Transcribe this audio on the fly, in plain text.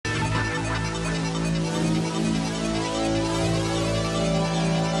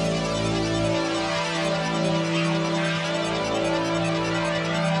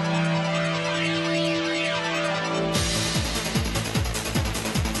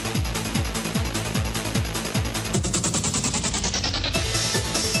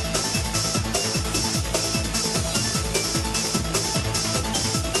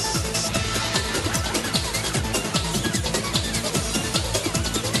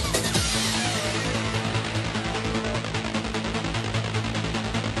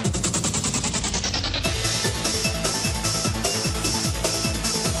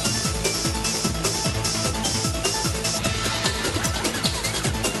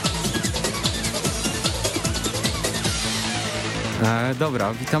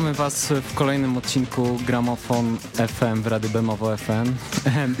Dobra, witamy Was w kolejnym odcinku Gramofon FM w Rady Bemowo FM.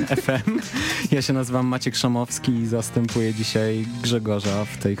 Ja się nazywam Maciek Szamowski i zastępuję dzisiaj Grzegorza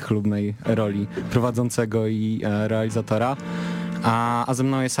w tej chlubnej roli prowadzącego i realizatora, a ze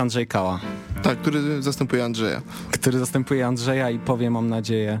mną jest Andrzej Kała. Tak, który zastępuje Andrzeja. Który zastępuje Andrzeja i powie, mam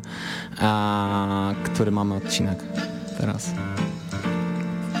nadzieję, który mamy odcinek teraz.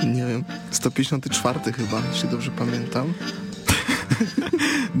 Nie wiem, 154 chyba, jeśli dobrze pamiętam.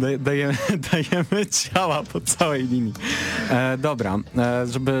 Dajemy ciała po całej linii. Dobra,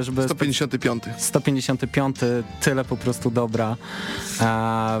 żeby 155. 155, tyle po prostu dobra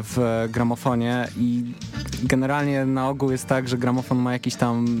w gramofonie i generalnie na ogół jest tak, że gramofon ma jakiś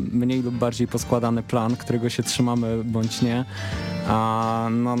tam mniej lub bardziej poskładany plan, którego się trzymamy bądź nie.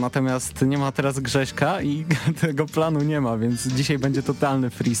 No, natomiast nie ma teraz Grześka i tego planu nie ma, więc dzisiaj będzie totalny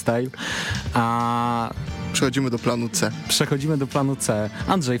freestyle. Przechodzimy do planu C. Przechodzimy do planu C.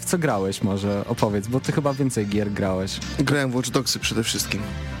 Andrzej, w co grałeś może? Opowiedz, bo ty chyba więcej gier grałeś. Grałem w Watch Dogsy przede wszystkim.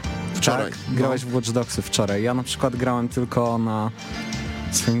 Wczoraj. Tak? Grałeś w Watch Dogsy wczoraj. Ja na przykład grałem tylko na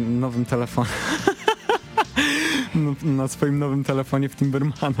swoim nowym telefonie. Na swoim nowym telefonie w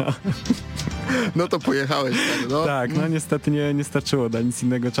Timbermana. No to pojechałeś tak, no. Tak, no niestety nie starczyło na nic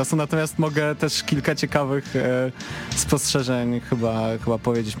innego czasu, natomiast mogę też kilka ciekawych spostrzeżeń chyba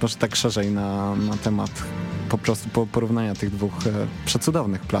powiedzieć, może tak szerzej na temat po prostu porównania tych dwóch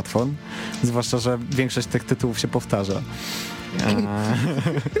przecudownych platform, zwłaszcza, że większość tych tytułów się powtarza.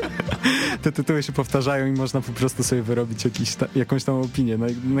 Te tytuły się powtarzają i można po prostu sobie wyrobić jakąś tam opinię.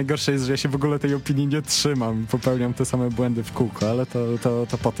 Najgorsze jest, że ja się w ogóle tej opinii nie trzymam i popełniam te same błędy w kółko, ale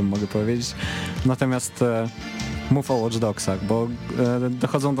to potem mogę powiedzieć. Natomiast mów o Watch Dogsach, bo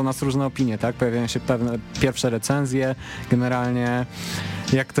dochodzą do nas różne opinie, tak? Pojawiają się pewne pierwsze recenzje. Generalnie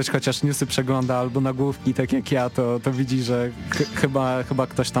jak ktoś chociaż newsy przegląda albo nagłówki, tak jak ja, to widzi, że chyba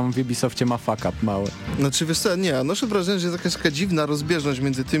ktoś tam w Ubisoftie ma fuck up mały. Znaczy wiesz co, nie, noszę wrażenie, że jest jakaś taka dziwna rozbieżność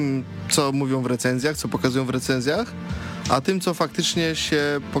między tym, co mówią w recenzjach, co pokazują w recenzjach, a tym, co faktycznie się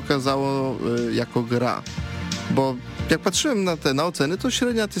pokazało jako gra. Bo jak patrzyłem na oceny, to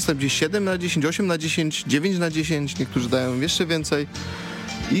średnia to jest tam gdzieś 7 na 10, 8 na 10, 9 na 10, niektórzy dają jeszcze więcej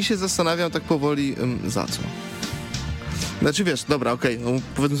i się zastanawiam tak powoli, za co. Znaczy wiesz, dobra, okej, no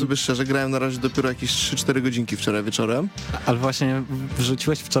powiedzmy sobie szczerze, grałem na razie dopiero jakieś 3-4 godzinki wczoraj wieczorem. Ale właśnie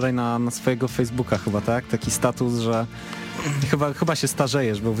wrzuciłeś wczoraj na swojego Facebooka chyba, tak? Taki status, że chyba się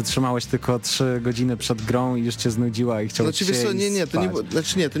starzejesz, bo wytrzymałeś tylko 3 godziny przed grą i już cię znudziła i chciałeś się wiesz co,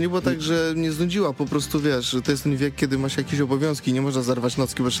 to nie było tak, że mnie znudziła, po prostu wiesz, że to jest ten wiek, kiedy masz jakieś obowiązki, nie można zarwać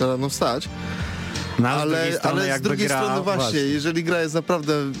nocki, bo trzeba rano wstać. No, ale z drugiej strony właśnie, jeżeli gra jest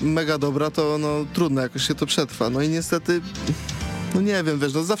naprawdę mega dobra, to no trudno jakoś się to przetrwa. No i niestety, no nie wiem,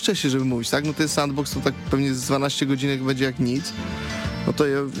 wiesz, no za wcześnie, żeby mówić, tak? No to jest sandbox, to tak pewnie z 12 godzinek będzie jak nic. No to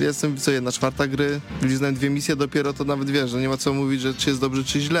ja jestem, 1/4 gry, liznałem 2 misje dopiero, to nawet wiesz, że nie ma co mówić, że czy jest dobrze,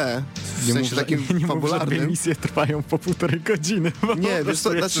 czy źle. W sensie takim fabularnym. Nie misje trwają po 1,5 godziny. Nie, wiesz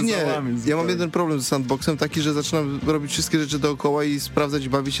co, znaczy nie, ja mam jeden problem z sandboxem, taki, że zaczynam robić wszystkie rzeczy dookoła i sprawdzać i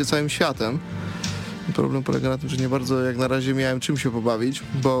bawić się całym światem. Problem polega na tym, że nie bardzo jak na razie miałem czym się pobawić,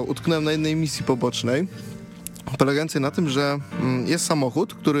 bo utknąłem na jednej misji pobocznej, polegającej na tym, że jest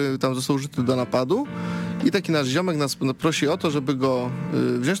samochód, który tam został użyty do napadu i taki nasz ziomek nas prosi o to, żeby go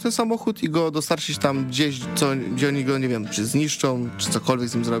wziąć ten samochód i go dostarczyć tam gdzieś, gdzie oni go, nie wiem, czy zniszczą, czy cokolwiek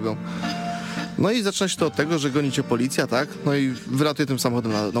z nim zrobią. No i zaczyna się to od tego, że goni cię policja, tak? No i wylatuje tym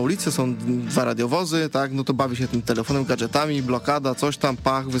samochodem na ulicę, są 2 radiowozy, tak? No to bawi się tym telefonem, gadżetami, blokada, coś tam,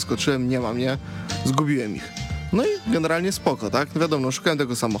 pach, wyskoczyłem, nie mam, nie? Zgubiłem ich. No i generalnie spoko, tak? No wiadomo, szukałem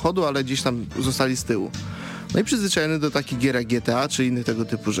tego samochodu, ale gdzieś tam zostali z tyłu. No i przyzwyczajony do takich gier jak GTA czy innych tego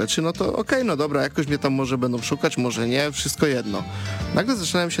typu rzeczy, no to okej, no dobra, jakoś mnie tam może będą szukać, może nie, wszystko jedno. Nagle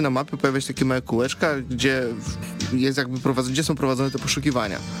zaczynają się na mapie pojawiać takie małe kółeczka, gdzie jest jakby gdzie są prowadzone te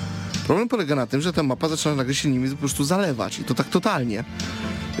poszukiwania. Problem polega na tym, że ta mapa zaczyna nagle się nimi po prostu zalewać i to tak totalnie.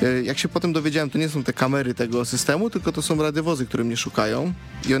 Jak się potem dowiedziałem, to nie są te kamery tego systemu, tylko to są radiowozy, które mnie szukają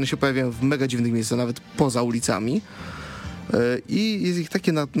i one się pojawiają w mega dziwnych miejscach, nawet poza ulicami. I jest ich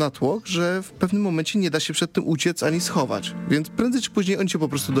taki natłok, że w pewnym momencie nie da się przed tym uciec ani schować, więc prędzej czy później oni cię po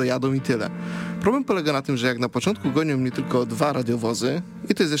prostu dojadą i tyle. Problem polega na tym, że jak na początku gonią mnie tylko 2 radiowozy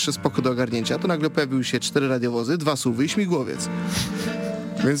i to jest jeszcze spoko do ogarnięcia, to nagle pojawiły się 4 radiowozy, 2 SUV-y i śmigłowiec.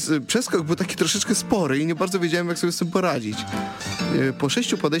 Więc przeskok był taki troszeczkę spory i nie bardzo wiedziałem, jak sobie z tym poradzić. Po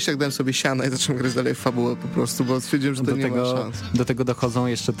 6 podejściach dałem sobie siana i zacząłem grać dalej w fabułę po prostu, bo stwierdziłem, że to nie ma szans. Do tego dochodzą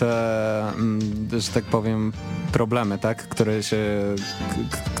jeszcze te, że tak powiem, problemy, tak?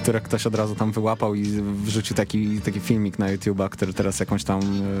 Które ktoś od razu tam wyłapał i wrzucił taki filmik na YouTube'a, który teraz jakąś tam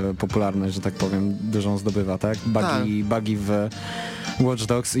popularność, że tak powiem, dużą zdobywa, tak? Bugi w Watch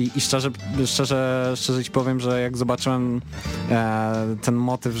Dogs i szczerze ci powiem, że jak zobaczyłem ten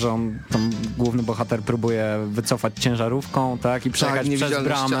motyw, że on tam główny bohater próbuje wycofać ciężarówką, tak, i przejechać przez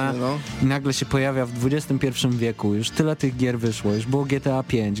bramę ściany, no. I nagle się pojawia w XXI wieku, już tyle tych gier wyszło, już było GTA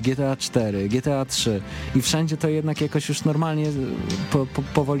 5, GTA 4, GTA 3 i wszędzie to jednak jakoś już normalnie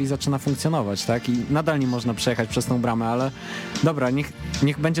powoli zaczyna funkcjonować, tak, i nadal nie można przejechać przez tą bramę, ale dobra,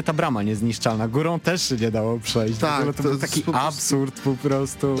 niech będzie ta brama niezniszczalna, górą też się nie dało przejść, tak, w ogóle to był taki absurd po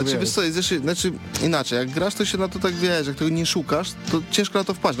prostu. Znaczy inaczej, jak grasz, to się na to tak, wiesz, jak tego nie szukasz, to ciężko na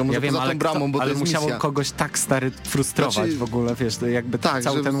to wpaść, no może ja wiem, poza tą bramą, bo to ale jest musiało misja. kogoś tak stary frustrować w ogóle, wiesz, jakby tak,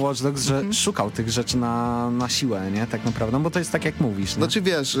 cały ten Watch Dogs, że szukał tych rzeczy na siłę, nie, tak naprawdę, no bo to jest tak jak mówisz. Nie? Znaczy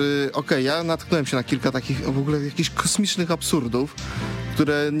wiesz, ja natknąłem się na kilka takich w ogóle jakichś kosmicznych absurdów,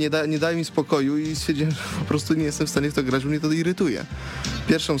 które nie dają mi spokoju i stwierdziłem, że po prostu nie jestem w stanie w to grać, bo mnie to irytuje.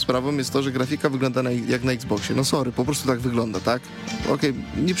 Pierwszą sprawą jest to, że grafika wygląda jak na Xboxie. No sorry, po prostu tak wygląda, tak?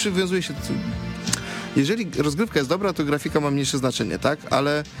 Nie przywiązuje się... Jeżeli rozgrywka jest dobra, to grafika ma mniejsze znaczenie, tak?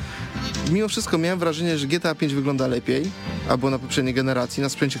 Ale mimo wszystko miałem wrażenie, że GTA 5 wygląda lepiej, albo na poprzedniej generacji, na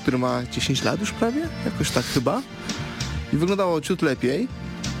sprzęcie, który ma 10 lat już prawie, jakoś tak chyba. I wyglądało ciut lepiej.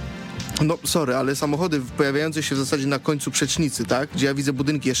 No sorry, ale samochody pojawiające się w zasadzie na końcu przecznicy, tak? Gdzie ja widzę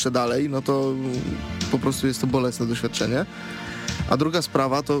budynki jeszcze dalej, no to po prostu jest to bolesne doświadczenie. A druga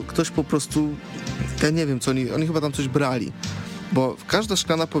sprawa, to ktoś po prostu, ja nie wiem co oni chyba tam coś brali. Bo każda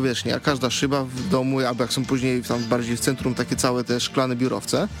szklana powierzchnia, każda szyba w domu, albo jak są później tam bardziej w centrum takie całe te szklane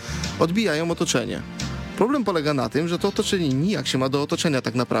biurowce, odbijają otoczenie. Problem polega na tym, że to otoczenie nijak się ma do otoczenia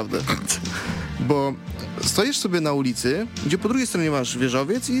tak naprawdę. Bo stoisz sobie na ulicy, gdzie po drugiej stronie masz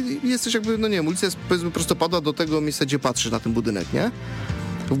wieżowiec i jesteś jakby, no nie wiem, ulica jest powiedzmy prostopadła do tego miejsca, gdzie patrzysz na ten budynek, nie?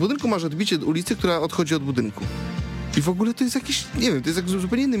 W budynku masz odbicie ulicy, która odchodzi od budynku. I w ogóle to jest jakieś, nie wiem, to jest jak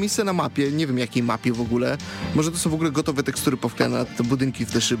zupełnie inne miejsce na mapie, nie wiem jakiej mapie w ogóle. Może to są w ogóle gotowe tekstury powklejane na te budynki,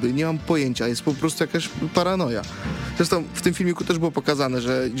 w te szyby, nie mam pojęcia, jest po prostu jakaś paranoja. Zresztą w tym filmiku też było pokazane,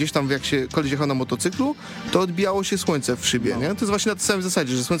 że gdzieś tam jak się koleś jechał na motocyklu, to odbijało się słońce w szybie, nie? To jest właśnie na tej samej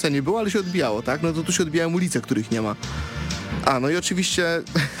zasadzie, że słońca nie było, ale się odbijało, tak? No to tu się odbijają ulice, których nie ma. A, no i oczywiście...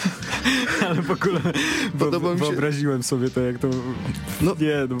 Ale w ogóle wyobraziłem sobie to, jak to... No,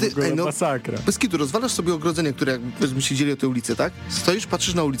 w ogóle masakra. Bez kitu, rozwalasz sobie ogrodzenie, które jakbyśmy się dzieli o tę ulicę, tak? Stoisz,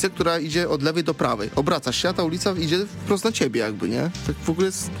 patrzysz na ulicę, która idzie od lewej do prawej. Obracasz się, a ta ulica idzie wprost na ciebie jakby, nie? Tak w ogóle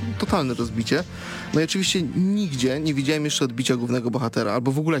jest totalne rozbicie. No i oczywiście nigdzie nie widziałem jeszcze odbicia głównego bohatera,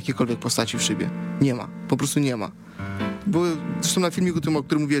 albo w ogóle jakiejkolwiek postaci w szybie. Nie ma. Po prostu nie ma. Zresztą na filmiku tym, o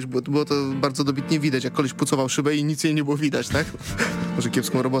którym mówiłeś, było to bardzo dobitnie widać, jak koleś pucował szybę i nic jej nie było widać, tak? Może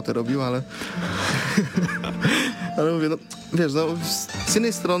kiepską robotę robił, ale... ale mówię, no wiesz, no z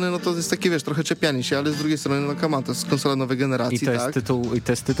jednej strony no to jest takie, wiesz, trochę czepianie się, ale z drugiej strony no come on, to jest konsola nowej generacji, tak? I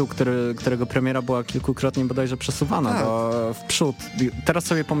to jest tytuł, którego premiera była kilkukrotnie bodajże przesuwana w przód. Teraz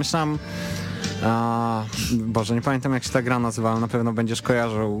sobie pomyślałem, Boże, nie pamiętam jak się ta gra nazywała, na pewno będziesz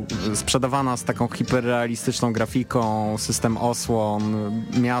kojarzył. Sprzedawana z taką hiperrealistyczną grafiką, system osłon,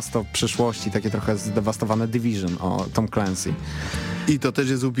 miasto w przyszłości, takie trochę zdewastowane Division, Tom Clancy. I to też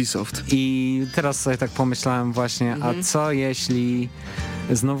jest Ubisoft. I teraz sobie tak pomyślałem właśnie, a co jeśli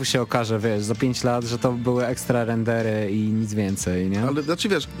znowu się okaże, wiesz, za 5 lat, że to były ekstra rendery i nic więcej, nie? Ale znaczy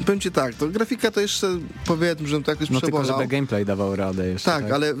wiesz, powiem ci tak, to grafika to jeszcze powiedzmy, że to jakoś przebolał. No tylko, żeby gameplay dawał radę jeszcze.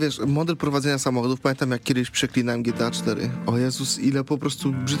 Tak, ale wiesz, model prowadzenia samochodów, pamiętam jak kiedyś przeklinałem GTA 4. O Jezus, ile po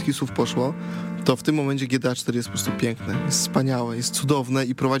prostu brzydkich słów poszło. To w tym momencie GTA 4 jest po prostu piękne, jest wspaniałe, jest cudowne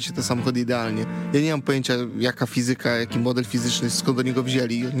i prowadzi się te samochody idealnie. Ja nie mam pojęcia jaka fizyka, jaki model fizyczny, skąd do niego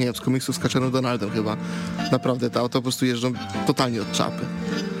wzięli. Nie wiem, z komiksu z Kaczerem Donaldem chyba. Naprawdę, te auta po prostu jeżdżą totalnie od czapy.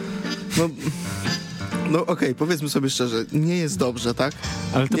 No okej, powiedzmy sobie szczerze, nie jest dobrze, tak?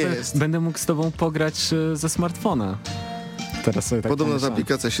 Ale to będę mógł z tobą pograć ze smartfona. Teraz sobie tak podobno ta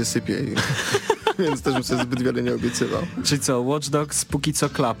aplikacja się sypie więc też bym sobie zbyt wiele nie obiecywał. Czyli co, Watch Dogs póki co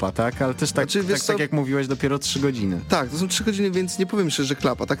klapa, tak? Ale też tak jak mówiłeś, dopiero 3 godziny. Tak, to są 3 godziny, więc nie powiem szczerze, że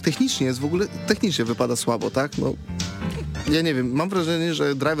klapa. Tak technicznie jest w ogóle, technicznie wypada słabo, tak? No, ja nie wiem, mam wrażenie,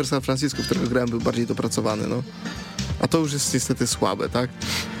 że Driver San Francisco, w którego grałem, był bardziej dopracowany, no. A to już jest niestety słabe, tak?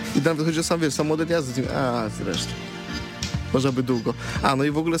 I tam wychodzi sam model jazdy, zresztą. Można by długo. No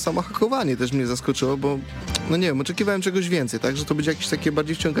i w ogóle samo hakowanie też mnie zaskoczyło, bo no nie wiem, oczekiwałem czegoś więcej, tak? Że to będzie jakieś takie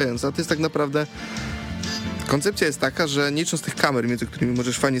bardziej wciągające, a to jest tak naprawdę koncepcja jest taka, że nie licząc tych kamer, między którymi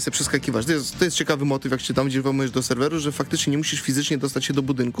możesz fajnie sobie przeskakiwać, to jest ciekawy motyw, jak się tam gdzieś włamujesz do serweru, że faktycznie nie musisz fizycznie dostać się do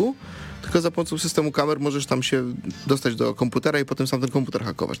budynku, tylko za pomocą systemu kamer możesz tam się dostać do komputera i potem sam ten komputer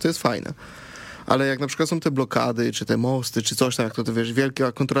hakować. To jest fajne. Ale jak na przykład są te blokady, czy te mosty, czy coś tam, jak to wiesz,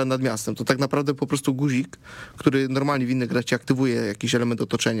 wielka kontrola nad miastem, to tak naprawdę po prostu guzik, który normalnie w innych grach ci aktywuje jakiś element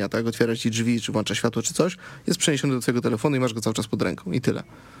otoczenia, tak, otwiera ci drzwi, czy włącza światło, czy coś, jest przeniesiony do twojego telefonu i masz go cały czas pod ręką i tyle.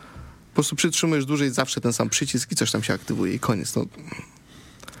 Po prostu przytrzymujesz dłużej zawsze ten sam przycisk i coś tam się aktywuje i koniec. No.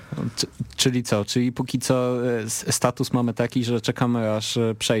 Czyli co? Czyli póki co status mamy taki, że czekamy aż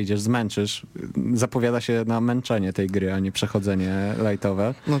przejdziesz, zmęczysz. Zapowiada się na męczenie tej gry, a nie przechodzenie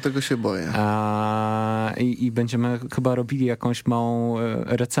lightowe. No tego się boję. I będziemy chyba robili jakąś małą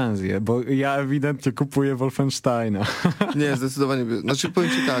recenzję, bo ja ewidentnie kupuję Wolfensteina. Nie, zdecydowanie. Znaczy powiem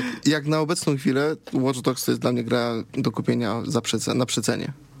ci tak, jak na obecną chwilę Watch Dogs to jest dla mnie gra do kupienia na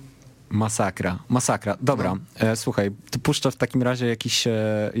przecenie. Masakra. Dobra, słuchaj, ty puszczę w takim razie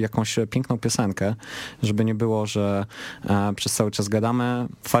jakąś piękną piosenkę, żeby nie było, że przez cały czas gadamy.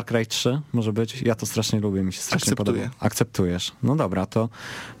 Far Cry 3 może być? Ja to strasznie lubię, mi się strasznie podoba. Akceptujesz. No dobra, to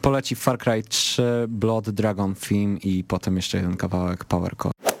poleci Far Cry 3, Blood Dragon Theme i potem jeszcze jeden kawałek Power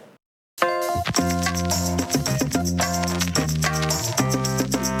Chord.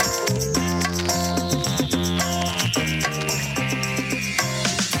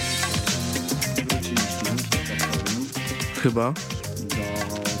 Chyba.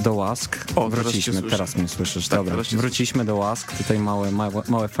 Do łask. O, wróciliśmy, teraz mnie słyszysz. Tak, dobra, wróciliśmy do łask, tutaj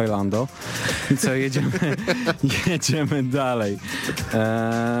małe fajlando. I co, jedziemy dalej.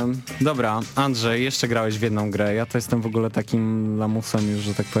 Dobra, Andrzej, jeszcze grałeś w jedną grę. Ja to jestem w ogóle takim lamusem już,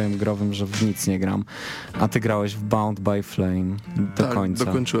 że tak powiem, growym, że w nic nie gram. A ty grałeś w Bound by Flame do końca.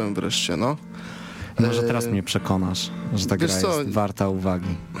 Dokończyłem wreszcie, no. Może teraz mnie przekonasz, że ta gra jest warta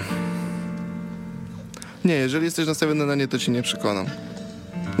uwagi. Nie, jeżeli jesteś nastawiony na nie, to ci nie przekonam.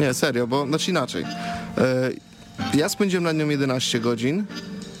 Nie, serio, bo znaczy inaczej. Ja spędziłem na nią 11 godzin,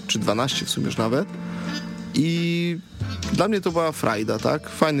 czy 12 w sumie już nawet i dla mnie to była frajda, tak?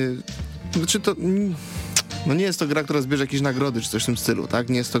 Fajny, znaczy to... No nie jest to gra, która zbierze jakieś nagrody, czy coś w tym stylu, tak?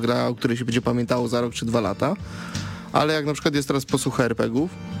 Nie jest to gra, o której się będzie pamiętało za rok czy 2 lata, ale jak na przykład jest teraz posłuch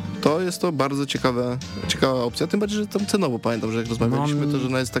RPG-ów, to jest to bardzo ciekawa opcja, tym bardziej, że tam cenowo pamiętam, że jak rozmawialiśmy, to że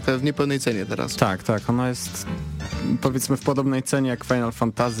ona jest taka w niepełnej cenie teraz. Tak, ona jest powiedzmy w podobnej cenie jak Final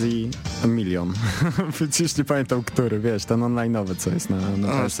Fantasy 1 milion. Więc nie pamiętam który, wiesz, ten online'owy, co jest na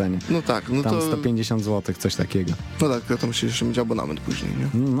PSN-ie. No tak, no tam to... 150 zł, coś takiego. No tak, to musisz jeszcze mieć abonament później,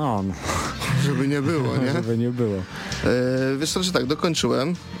 nie? No. Żeby nie było, nie? Żeby nie było. Wiesz co, że tak,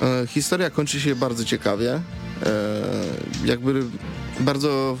 dokończyłem. Historia kończy się bardzo ciekawie. Jakby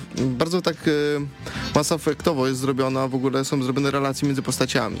bardzo tak mass effectowo jest zrobiona, w ogóle są zrobione relacje między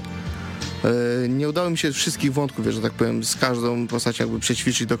postaciami. Nie udało mi się wszystkich wątków, wiesz, że tak powiem, z każdą postacią jakby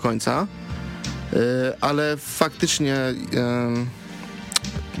przećwiczyć do końca, ale faktycznie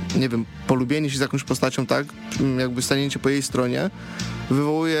nie wiem, polubienie się z jakąś postacią, tak, jakby stanięcie po jej stronie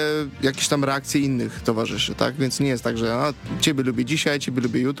wywołuje jakieś tam reakcje innych towarzyszy, tak, więc nie jest tak, że ciebie lubię dzisiaj, ciebie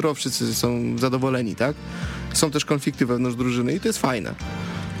lubię jutro, wszyscy są zadowoleni, tak. Są też konflikty wewnątrz drużyny i to jest fajne.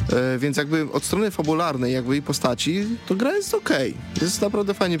 Więc jakby od strony fabularnej jakby i postaci, to gra jest okej. Jest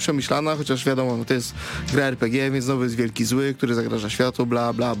naprawdę fajnie przemyślana, chociaż wiadomo, no to jest gra RPG, więc znowu jest wielki zły, który zagraża światu,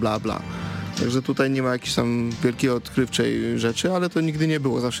 bla, bla, bla, bla. Także tutaj nie ma jakiejś tam wielkiej odkrywczej rzeczy, ale to nigdy nie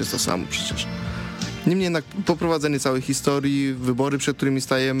było, zawsze jest to samo przecież. Niemniej jednak poprowadzenie całej historii, wybory, przed którymi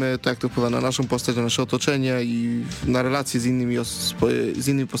stajemy, to jak to wpływa na naszą postać, na nasze otoczenie i na relacje z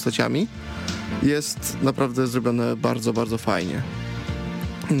innymi postaciami, jest naprawdę zrobione bardzo, bardzo fajnie.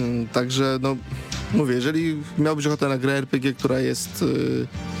 Także no mówię, jeżeli miałbyś ochotę na grę RPG, która jest...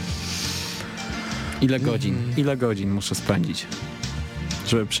 Ile godzin muszę spędzić,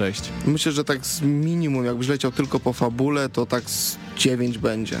 żeby przejść? Myślę, że tak z minimum, jakbyś leciał tylko po fabule, to tak z 9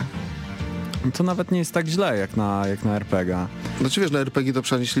 będzie. To nawet nie jest tak źle jak na RPG. Znaczy wiesz, na RPG to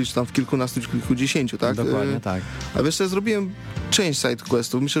przenieśli tam w kilkunastu czy kilkudziesięciu, tak? Dokładnie tak. A wiesz, ja zrobiłem część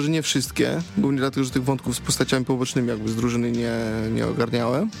sidequestów, myślę, że nie wszystkie, głównie dlatego, że tych wątków z postaciami pobocznymi jakby z drużyny nie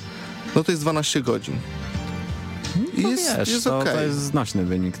ogarniałem. No to jest 12 godzin. No jest okay. To jest znośny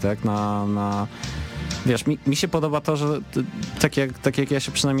wynik, tak? Wiesz, mi się podoba to, że tak jak ja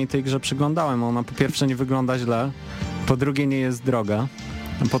się przynajmniej tej grze przyglądałem, ona po pierwsze nie wygląda źle, po drugie nie jest droga,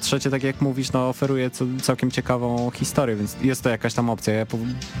 po trzecie, tak jak mówisz, no oferuje całkiem ciekawą historię, więc jest to jakaś tam opcja. Ja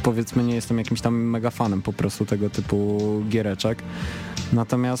powiedzmy nie jestem jakimś tam mega fanem po prostu tego typu giereczek.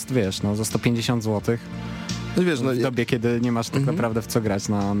 Natomiast wiesz, no za 150 zł no wiesz, no, w dobie, kiedy nie masz tak naprawdę w co grać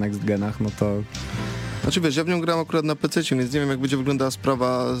na next genach, no to Znaczy wiesz, ja w nią gram akurat na PC-cie, więc nie wiem jak będzie wyglądała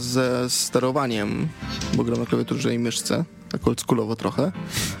sprawa ze sterowaniem, bo gram na klawiaturze i myszce, tak oldschoolowo trochę.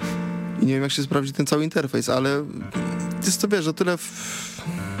 I nie wiem jak się sprawdzi ten cały interfejs, ale jest to, wiesz, o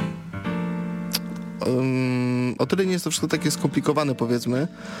tyle nie jest to wszystko takie skomplikowane, powiedzmy,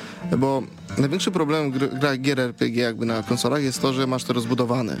 bo największy problem gier RPG jakby na konsolach jest to, że masz to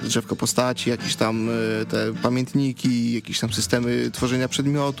rozbudowane, drzewko postaci, jakieś tam te pamiętniki, jakieś tam systemy tworzenia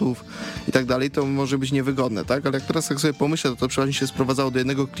przedmiotów i tak dalej, to może być niewygodne, tak? Ale jak teraz tak sobie pomyślę, to przeważnie się sprowadzało do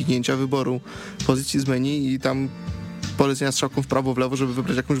jednego kliknięcia wyboru pozycji z menu i tam polecenia strzałką w prawo, w lewo, żeby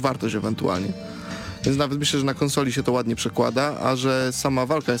wybrać jakąś wartość ewentualnie. Więc nawet myślę, że na konsoli się to ładnie przekłada, a że sama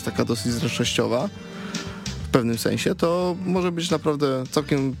walka jest taka dosyć zręcznościowa w pewnym sensie, to może być naprawdę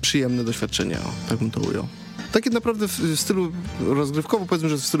całkiem przyjemne doświadczenie, o, tak bym to ujął. Takie naprawdę w stylu rozgrywkowo, powiedzmy,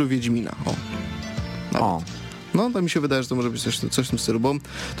 że w stylu Wiedźmina. O. No, to mi się wydaje, że to może być coś w tym stylu, bo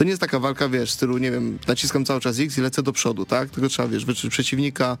to nie jest taka walka, wiesz, w stylu, nie wiem, naciskam cały czas X i lecę do przodu, tak? Tylko trzeba, wiesz, wyczuć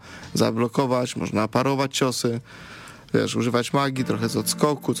przeciwnika, zablokować, można parować ciosy, wiesz, używać magii, trochę z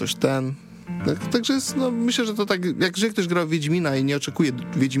odskoku, coś Także jest, no, myślę, że to tak, jak jeżeli ktoś gra w Wiedźmina i nie oczekuje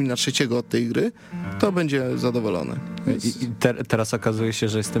Wiedźmina 3 od tej gry, to będzie zadowolony. Więc... Teraz okazuje się,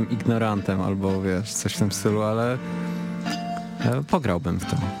 że jestem ignorantem albo wiesz, coś w tym stylu, ale pograłbym w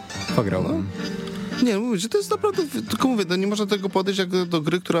to. Pograłbym. No. Nie, mówię, że to jest naprawdę, tylko mówię, no nie można tego podejść jak do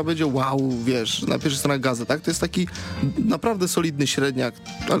gry, która będzie wow, wiesz, na pierwszej stronie gazet, tak? To jest taki naprawdę solidny średniak,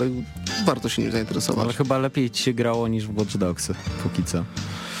 ale warto się nim zainteresować. Ale chyba lepiej ci się grało niż w Watch Dogsy, póki co.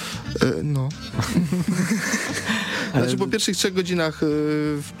 No. Znaczy po pierwszych 3 godzinach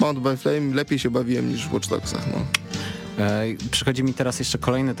w Bound by Flame lepiej się bawiłem niż w Watch Dogsach, no. Przychodzi mi teraz jeszcze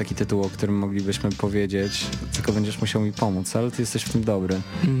kolejny taki tytuł, o którym moglibyśmy powiedzieć, tylko będziesz musiał mi pomóc, ale ty jesteś w tym dobry.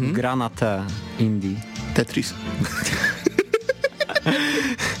 Gra na T, indie. Tetris.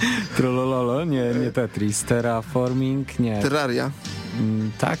 Trollololo? Nie Tetris. Terraforming? Nie. Terraria.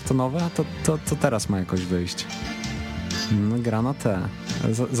 Tak, to nowe? To teraz ma jakoś wyjść. Gra na T.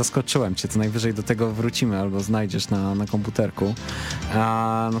 Zaskoczyłem cię, to najwyżej do tego wrócimy albo znajdziesz na komputerku.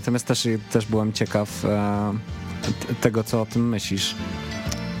 Natomiast też byłem ciekaw tego, co o tym myślisz.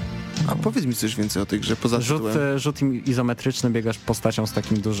 A powiedz mi coś więcej o tej grze poza tytułem. Rzut izometryczny, biegasz postacią z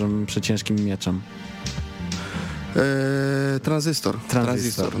takim dużym, przeciężkim mieczem. Tranzystor,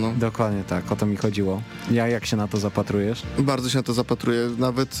 no. Dokładnie tak, o to mi chodziło. Jak się na to zapatrujesz? Bardzo się na to zapatruję.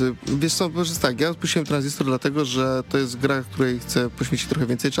 Nawet, wiesz co, może tak, ja odpuściłem Tranzystor dlatego, że to jest gra, której chcę poświęcić trochę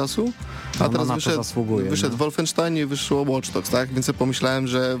więcej czasu, a teraz wyszedł Wolfenstein i wyszło Watch Dogs, tak? Więc ja pomyślałem,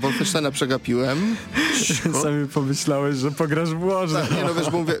 że Wolfensteina przegapiłem. Sami pomyślałeś, że pograsz w Watch Dogs. Tak, nie no wiesz,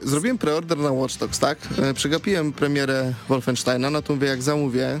 bo mówię, zrobiłem preorder na Watch Dogs, tak? Przegapiłem premierę Wolfensteina, no to mówię, jak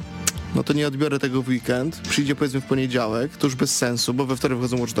zamówię, no to nie odbiorę tego w weekend, przyjdzie powiedzmy w poniedziałek, to już bez sensu, bo we wtorek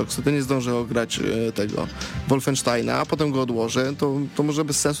wchodzą Watch Dogsy, to nie zdążę ograć tego Wolfensteina, a potem go odłożę, to może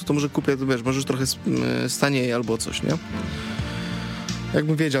bez sensu, to może kupię, to wiesz, może już trochę staniej albo coś, nie?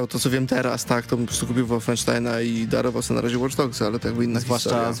 Jakbym wiedział to, co wiem teraz, tak, to bym po prostu kupił Wolfensteina i darował sobie na razie Watch Dogsy, ale to jakby inna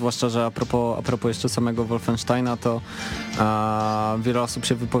historia. Zwłaszcza, że a propos jeszcze samego Wolfensteina, to wiele osób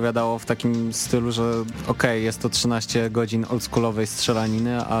się wypowiadało w takim stylu, że okej, jest to 13 godzin oldschoolowej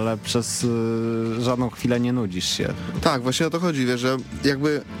strzelaniny, ale przez żadną chwilę nie nudzisz się. Tak, właśnie o to chodzi, wiesz, że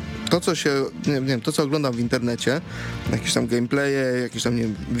jakby to, co się, nie wiem, to, co oglądam w internecie, jakieś tam gameplaye, jakieś tam, nie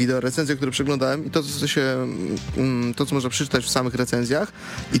wiem, wideo recenzje, które przeglądałem i to, co można przeczytać w samych recenzjach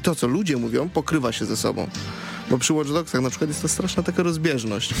i to, co ludzie mówią, pokrywa się ze sobą. Bo przy Watch Dogsach na przykład jest to straszna taka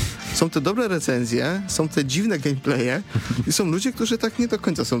rozbieżność. Są te dobre recenzje, są te dziwne gameplaye i są ludzie, którzy tak nie do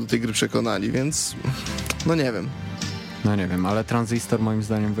końca są do tej gry przekonani, więc no nie wiem. No nie wiem, ale Tranzystor moim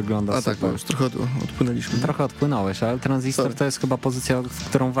zdaniem wygląda super. Tak, już trochę odpłynęliśmy. Trochę odpłynąłeś, ale Tranzystor to jest chyba pozycja, w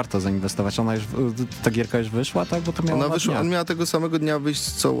którą warto zainwestować. Ta gierka już wyszła, tak? Bo to miała on miała tego samego dnia wyjść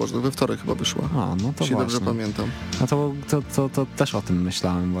co Watch Dogs, we wtorek chyba wyszła. No to właśnie. Dobrze pamiętam. No to też o tym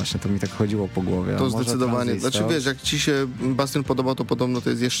myślałem właśnie, to mi tak chodziło po głowie. To zdecydowanie. Znaczy wiesz, jak ci się Bastion podobał, to podobno to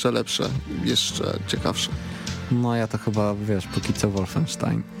jest jeszcze lepsze, jeszcze ciekawsze. No ja to chyba, wiesz, póki co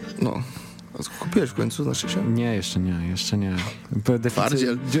Wolfenstein. No. Kupiłeś w końcu, znaczy się? Nie, jeszcze nie.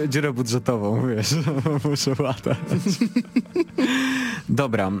 Twardziel. Dziurę budżetową, wiesz, muszę latać.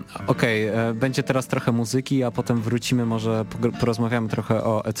 Dobra, okej, będzie teraz trochę muzyki, a potem wrócimy, może porozmawiamy trochę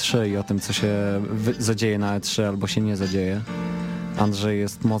o E3 i o tym, co się zadzieje na E3 albo się nie zadzieje. Andrzej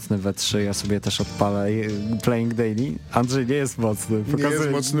jest mocny w E3, ja sobie też odpalę Playing Daily. Andrzej nie jest mocny. Nie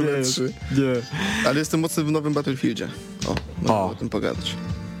jest mocny w E3. Nie. Ale jestem mocny w nowym Battlefieldzie. O tym pogadać.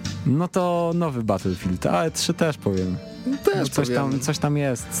 No to nowy Battlefield, a E3 też powiem. Też coś tam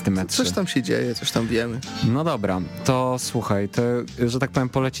jest z tym E3. Coś tam się dzieje, coś tam wiemy. No dobra, to słuchaj, to, że tak powiem,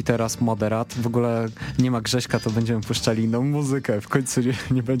 poleci teraz Moderat. W ogóle nie ma Grześka, to będziemy puszczali inną muzykę. W końcu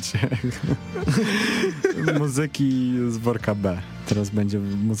nie będzie muzyki z worka B. Teraz będzie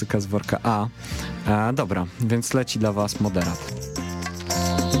muzyka z worka A. Dobra, więc leci dla was Moderat.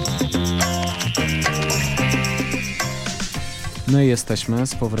 No i jesteśmy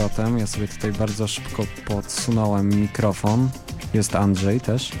z powrotem. Ja sobie tutaj bardzo szybko podsunąłem mikrofon. Jest Andrzej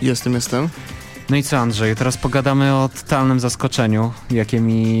też. Jestem. No i co, Andrzej? Teraz pogadamy o totalnym zaskoczeniu, jakie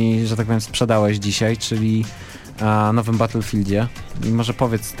mi, że tak powiem, sprzedałeś dzisiaj, czyli nowym Battlefieldzie. I może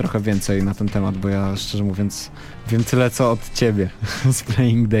powiedz trochę więcej na ten temat, bo ja szczerze mówiąc wiem tyle co od ciebie z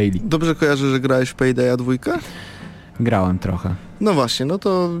Playing Daily. Dobrze kojarzę, że grałeś w Paydaya 2? Grałem trochę. No właśnie, no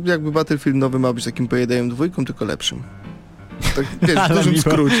to jakby Battlefield nowy ma być takim Paydayem 2, tylko lepszym. Tak, wiesz, w dużym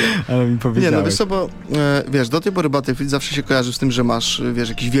skrócie. Ale mi powiedziałeś. Nie, no wiesz co, bo wiesz, do tej pory Battlefield zawsze się kojarzy z tym, że masz, wiesz,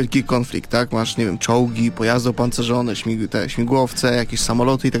 jakiś wielki konflikt, tak? Masz, nie wiem, czołgi, pojazdy opancerzone, śmigłowce, jakieś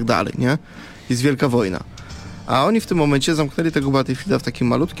samoloty i tak dalej, nie? Jest wielka wojna. A oni w tym momencie zamknęli tego Battlefielda w takim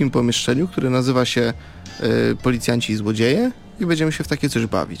malutkim pomieszczeniu, które nazywa się Policjanci i Złodzieje i będziemy się w takie coś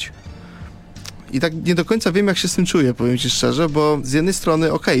bawić. I tak nie do końca wiem, jak się z tym czuję, powiem ci szczerze, bo z jednej strony,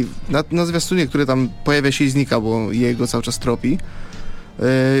 na zwiastunie, który tam pojawia się i znika, bo jego cały czas tropi,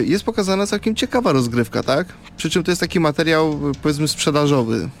 jest pokazana całkiem ciekawa rozgrywka, tak? Przy czym to jest taki materiał, powiedzmy,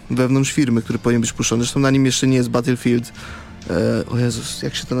 sprzedażowy wewnątrz firmy, który powinien być puszczony. Zresztą na nim jeszcze nie jest Battlefield, o Jezus,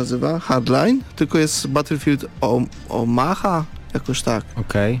 jak się to nazywa? Hardline? Tylko jest Battlefield Omaha? Jakoś tak.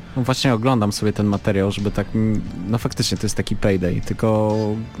 Okej. No właśnie oglądam sobie ten materiał, żeby tak... No faktycznie to jest taki Payday, tylko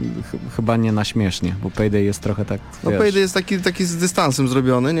chyba nie na śmiesznie, bo Payday jest trochę tak, No wiesz... Payday jest taki z dystansem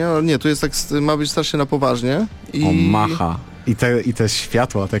zrobiony, nie? Ale nie, tu jest tak, ma być strasznie na poważnie. Macha. I te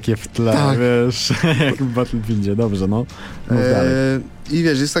światła takie w tle, tak. Wiesz, jak w Battlefieldzie. Dobrze, no. Mów dalej. I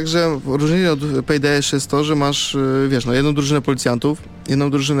wiesz, jest tak, że w odróżnieniu od Paydaya jeszcze jest to, że masz, wiesz, no jedną drużynę policjantów,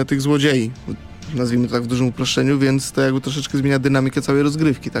 jedną drużynę tych złodziei, nazwijmy to tak w dużym uproszczeniu, więc to jakby troszeczkę zmienia dynamikę całej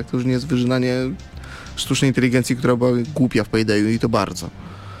rozgrywki, tak? To już nie jest wyżynanie sztucznej inteligencji, która była głupia w Paydayu i to bardzo.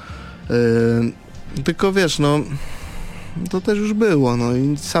 Tylko wiesz, no to też już było, no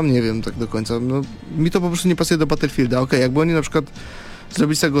i sam nie wiem tak do końca. No, mi to po prostu nie pasuje do Battlefielda. Jakby oni na przykład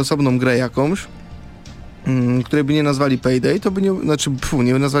zrobili z tego osobną grę jakąś, której by nie nazwali Payday, to by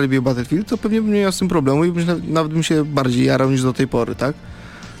nie nazwaliby jej Battlefield, to pewnie bym nie miał z tym problemu i nawet bym się bardziej jarał niż do tej pory, tak?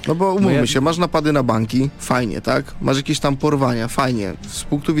 No bo umówmy się, masz napady na banki, fajnie, tak? Masz jakieś tam porwania, fajnie. Z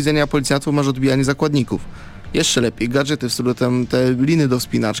punktu widzenia policjantów masz odbijanie zakładników. Jeszcze lepiej, gadżety w stylu te liny do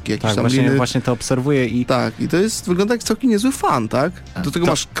wspinaczki, jakieś tak, tam liny. Właśnie to obserwuję i... Tak, i to wygląda jak całkiem niezły fan, tak? Do tego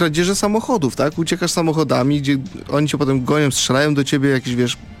masz kradzieże samochodów, tak? Uciekasz samochodami, gdzie oni cię potem gonią, strzelają do ciebie, jakieś,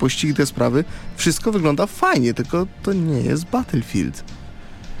 wiesz, pościgi, te sprawy. Wszystko wygląda fajnie, tylko to nie jest Battlefield.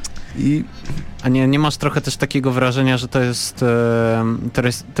 A nie masz trochę też takiego wrażenia, że to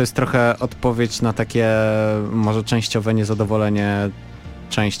jest trochę odpowiedź na takie może częściowe niezadowolenie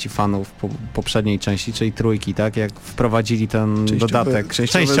części fanów poprzedniej części, czyli trójki, tak? Jak wprowadzili ten dodatek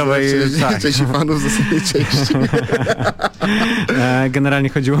częściowej tak. Części fanów z ostatniej części. Generalnie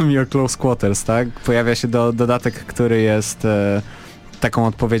chodziło mi o Close Quarters, tak? Pojawia się dodatek, który jest taką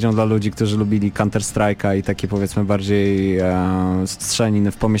odpowiedzią dla ludzi, którzy lubili Counter-Strike'a i takie powiedzmy bardziej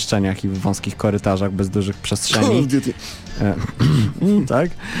strzelaniny w pomieszczeniach i w wąskich korytarzach bez dużych przestrzeni. Call of Duty.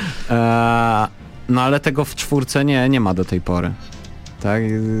 Tak? No ale tego w 4 nie ma do tej pory. Tak?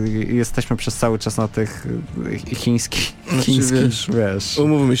 Jesteśmy przez cały czas na tych chińskich, wiesz.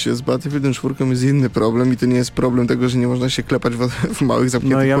 Umówmy się, z Battlefieldem 4 jest inny problem i to nie jest problem tego, że nie można się klepać w małych,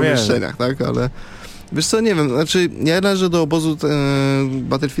 zamkniętych pomieszczeniach, tak? Ale wiesz co, nie wiem, znaczy ja należę do obozu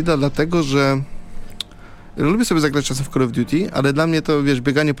Battlefielda dlatego, że lubię sobie zagrać czasem w Call of Duty, ale dla mnie to, wiesz,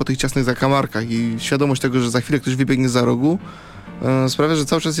 bieganie po tych ciasnych zakamarkach i świadomość tego, że za chwilę ktoś wybiegnie za rogu, sprawia, że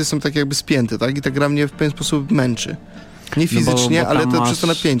cały czas jestem tak jakby spięty, tak? I ta gra mnie w pewien sposób męczy. Nie fizycznie, bo ale to przez to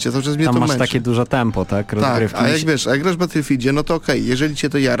napięcie, cały czas mnie to męczy. Tam masz takie duże tempo, tak? Rozgrywki. Tak, a jak wiesz, a jak grasz w Battlefieldzie, no to okej, jeżeli cię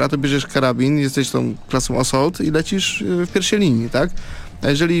to jara, to bierzesz karabin, jesteś tą klasą Assault i lecisz w pierwszej linii, tak? A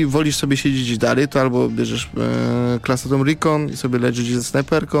jeżeli wolisz sobie siedzieć gdzieś dalej, to albo bierzesz klasę tą Recon i sobie leżysz gdzieś ze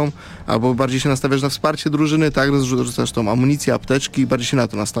snajperką, albo bardziej się nastawiasz na wsparcie drużyny, tak? Rozrzucasz tą amunicję, apteczki i bardziej się na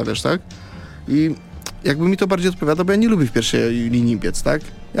to nastawiasz, tak? I jakby mi to bardziej odpowiada, bo ja nie lubię w pierwszej linii biec, tak?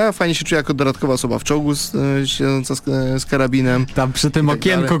 Ja fajnie się czuję jako dodatkowa osoba w czołgu siedząca z karabinem. Tam przy tym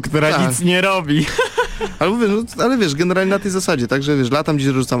okienku, która nic nie robi. Ale wiesz, generalnie na tej zasadzie, tak, że wiesz, latam gdzieś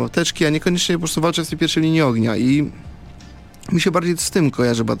rzucam apteczki, a niekoniecznie po prostu walczę w tej pierwszej linii ognia i mi się bardziej z tym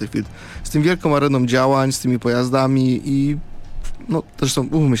kojarzy Battlefield. Z tym wielką areną działań, z tymi pojazdami i no zresztą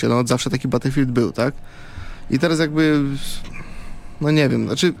umówmy się, no od zawsze taki Battlefield był, tak? I teraz jakby, no nie wiem,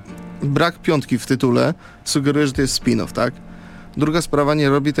 znaczy brak piątki w tytule sugeruje, że to jest spin-off, tak? Druga sprawa, nie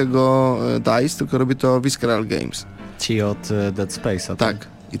robi tego DICE, tylko robi to Visceral Games. Ci od Dead Space'a. Tak.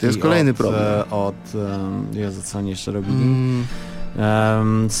 I to jest kolejny problem. Jezu, co oni jeszcze robili?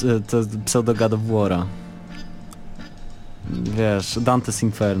 To pseudo God of War'a. Wiesz, Dante's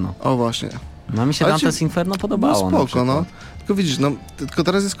Inferno. O właśnie. No mi się Dante's Inferno podobało. No spoko, no. Tylko widzisz, no, tylko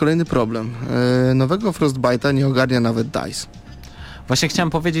teraz jest kolejny problem. Nowego Frostbite'a nie ogarnia nawet DICE. Właśnie chciałem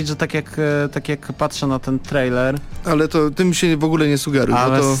powiedzieć, że tak jak patrzę na ten trailer... Ale to tym się w ogóle nie sugeruje.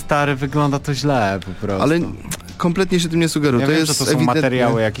 Ale to... stary, wygląda to źle po prostu. Ale kompletnie się tym nie sugeruje. Ja to wiem, jest że to są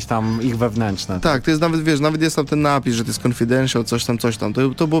materiały jakieś tam ich wewnętrzne. Tak, to jest nawet, wiesz, nawet jest tam ten napis, że to jest confidential, coś tam.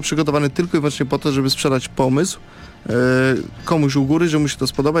 To było przygotowane tylko i wyłącznie po to, żeby sprzedać pomysł komuś u góry, że mu się to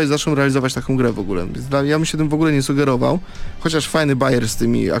spodoba i zaczną realizować taką grę w ogóle. Ja bym się tym w ogóle nie sugerował, chociaż fajny bajer z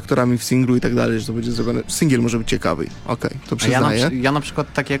tymi aktorami w singlu i tak dalej, że to będzie zrobione. Singiel może być ciekawy. Okej, to przyznaję. Ja na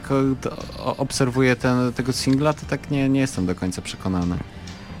przykład tak jak obserwuję tego singla, to tak nie jestem do końca przekonany.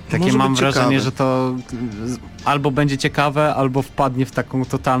 Takie mam wrażenie, że to albo będzie ciekawe, albo wpadnie w taką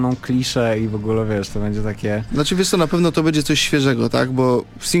totalną kliszę i w ogóle, wiesz, to będzie takie... Znaczy, wiesz co, na pewno to będzie coś świeżego, tak? Bo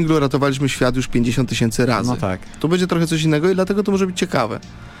w singlu ratowaliśmy świat już 50 000 razy. No tak. To będzie trochę coś innego i dlatego to może być ciekawe.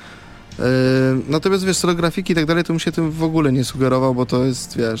 Natomiast, wiesz, co do grafiki i tak dalej, to bym się tym w ogóle nie sugerował, bo to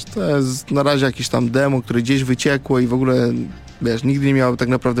jest, wiesz, to jest na razie jakieś tam demo, które gdzieś wyciekło i w ogóle, wiesz, nigdy nie miało tak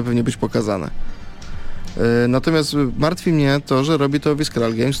naprawdę pewnie być pokazane. Natomiast martwi mnie to, że robi to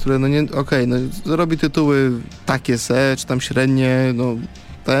Visceral Games, które robi tytuły takie czy tam średnie,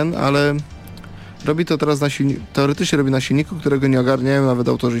 ale robi to teraz teoretycznie robi na silniku, którego nie ogarniają nawet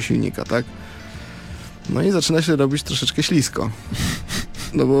autorzy silnika, tak? No i zaczyna się robić troszeczkę ślisko.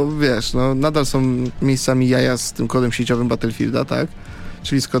 No bo wiesz, nadal są miejscami jaja z tym kodem sieciowym Battlefielda, tak?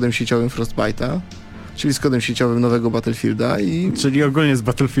 Czyli z kodem sieciowym Frostbite'a, czyli z kodem sieciowym nowego Battlefielda i... Czyli ogólnie z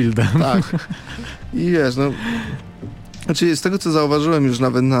Battlefieldem. Tak. I wiesz, znaczy z tego co zauważyłem już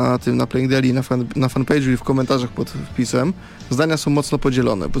nawet na Playing Daily, na fanpage'u i w komentarzach pod wpisem, zdania są mocno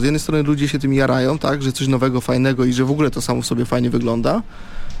podzielone, bo z jednej strony ludzie się tym jarają, tak, że coś nowego, fajnego i że w ogóle to samo w sobie fajnie wygląda,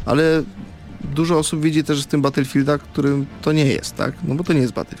 ale dużo osób widzi też w tym Battlefielda, którym to nie jest, tak, no bo to nie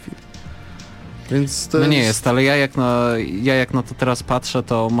jest Battlefield. Więc to nie jest, ale ja jak na to teraz patrzę,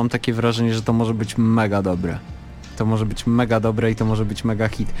 to mam takie wrażenie, że to może być mega dobre. To może być mega dobre i to może być mega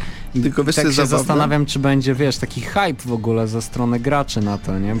hit. I tylko wiesz, tak się zastanawiam, czy będzie, wiesz, taki hype w ogóle ze strony graczy na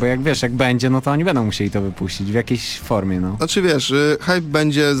to, nie? Bo jak będzie, no to oni będą musieli to wypuścić w jakiejś formie, no. Znaczy wiesz, hype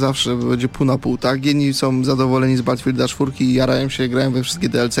będzie zawsze, będzie pół na pół, tak? Jedni są zadowoleni z Battlefielda 4 i jarają się, grają we wszystkie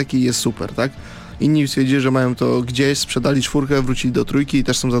DLC-ki i jest super, tak? Inni stwierdzili, że mają to gdzieś, sprzedali 4, wrócili do 3 i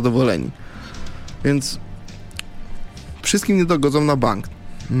też są zadowoleni. Więc wszystkim nie dogodzą na bank.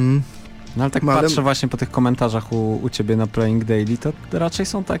 No ale tak patrzę właśnie po tych komentarzach u ciebie na Playing Daily, to raczej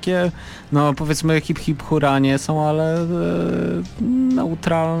są takie, no powiedzmy hip hip hura nie są, ale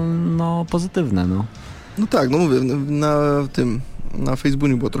neutralno pozytywne, no. No tak, no mówię, na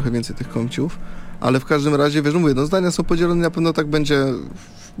Facebooku było trochę więcej tych komciów, ale w każdym razie, wiesz, mówię, zdania są podzielone, na pewno tak będzie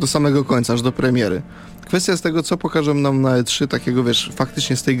do samego końca, aż do premiery. Kwestia z tego, co pokażą nam na E3 takiego, wiesz,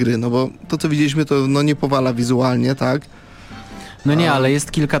 faktycznie z tej gry, no bo to, co widzieliśmy, to nie powala wizualnie, tak? No nie, ale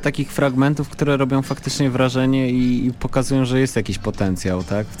jest kilka takich fragmentów, które robią faktycznie wrażenie i pokazują, że jest jakiś potencjał,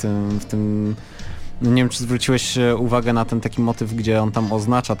 tak? W tym no nie wiem, czy zwróciłeś uwagę na ten taki motyw, gdzie on tam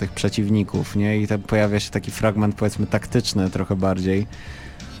oznacza tych przeciwników, nie? I tak pojawia się taki fragment, powiedzmy, taktyczny trochę bardziej.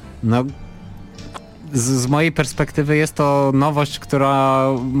 No, z mojej perspektywy jest to nowość, która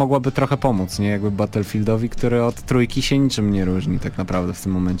mogłaby trochę pomóc, nie? Jakby Battlefieldowi, który od 3 się niczym nie różni tak naprawdę w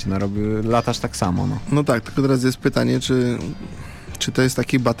tym momencie. Latasz tak samo, no. No tak, tylko teraz jest pytanie, czy to jest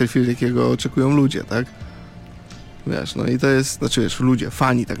taki Battlefield, jakiego oczekują ludzie, tak? Wiesz, no i to jest, znaczy wiesz, ludzie,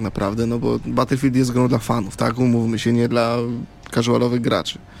 fani tak naprawdę, no bo Battlefield jest grą dla fanów, tak? Umówmy się, nie dla casualowych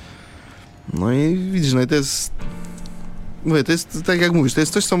graczy. No i widzisz, no i to jest... Mówię, to jest, tak jak mówisz, to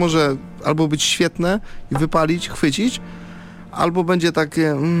jest coś, co może albo być świetne i wypalić, chwycić, albo będzie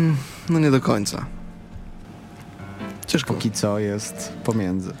takie, no nie do końca. Ciężko. Póki co jest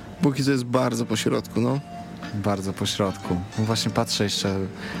pomiędzy. Póki co jest bardzo po środku, no. Bardzo po środku. No właśnie patrzę jeszcze,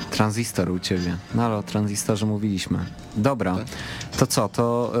 tranzystor u ciebie. No ale o tranzystorze mówiliśmy. Dobra, to co?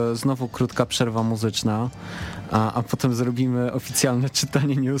 To znowu krótka przerwa muzyczna, a potem zrobimy oficjalne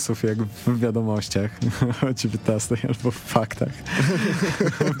czytanie newsów, jak w wiadomościach o 19 albo w faktach.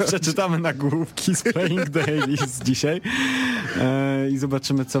 Przeczytamy nagłówki z Playing Daily z dzisiaj i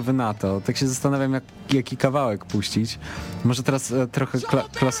zobaczymy, co wy na to. Tak się zastanawiam, jaki kawałek puścić. Może teraz trochę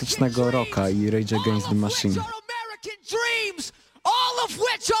klasycznego rocka i Rage Against the Machine. All of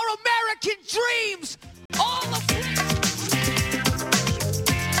which are American dreams. All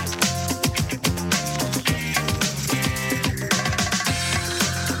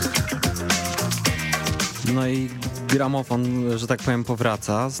No i gramofon, że tak powiem,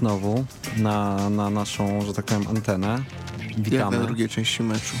 powraca znowu na naszą, że tak powiem, antenę. Witamy. Jak na drugiej części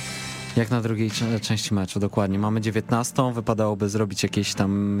meczu. Jak na drugiej części meczu, dokładnie. Mamy 19, wypadałoby zrobić jakieś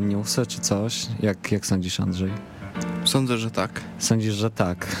tam newsy czy coś. Jak sądzisz, Andrzej? Sądzę, że tak. Sądzisz, że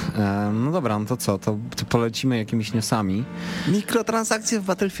tak. No dobra, no to co? To polecimy jakimiś newsami. Mikrotransakcje w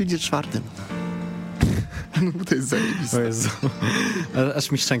Battlefieldzie 4. No bo to jest zajebiste. O Jezu.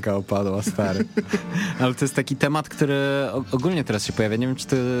 Aż mi szczęka opadła, stary. Ale to jest taki temat, który ogólnie teraz się pojawia. Nie wiem, czy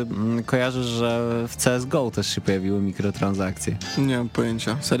ty kojarzysz, że w CSGO też się pojawiły mikrotransakcje. Nie mam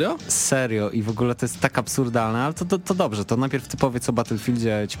pojęcia. Serio? Serio i w ogóle to jest tak absurdalne, ale to dobrze. To najpierw ty powiedz o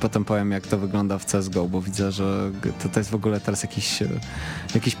Battlefieldzie, ci potem powiem, jak to wygląda w CSGO, bo widzę, że to jest w ogóle teraz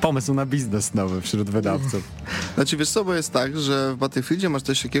jakiś pomysł na biznes nowy wśród wydawców. Znaczy, wiesz co, bo jest tak, że w Battlefieldzie masz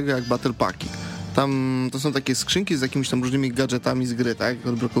coś takiego jak Battle Packi. Tam to są takie skrzynki z jakimiś tam różnymi gadżetami z gry, tak?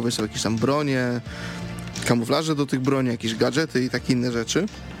 Odblokowujesz sobie jakieś tam bronie, kamuflaże do tych broni, jakieś gadżety i takie inne rzeczy.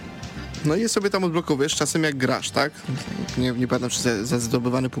 No i je sobie tam odblokowujesz czasem jak grasz, tak? Nie pamiętam, czy za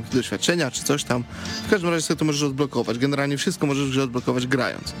zdobywany punkt doświadczenia, czy coś tam. W każdym razie sobie to możesz odblokować. Generalnie wszystko możesz w grze odblokować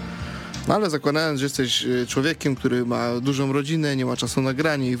grając. No ale zakładając, że jesteś człowiekiem, który ma dużą rodzinę, nie ma czasu na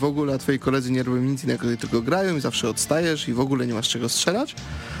granie i w ogóle, a twoi koledzy nie robią nic innego, tylko grają i zawsze odstajesz i w ogóle nie masz czego strzelać,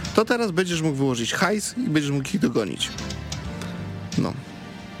 to teraz będziesz mógł wyłożyć hajs i będziesz mógł ich dogonić. No.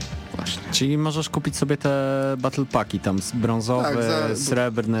 Właśnie. Czyli możesz kupić sobie te battle packi tam brązowy, tak,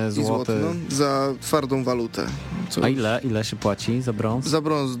 srebrny, złoty. No, za twardą walutę. A ile się płaci za brąz? Za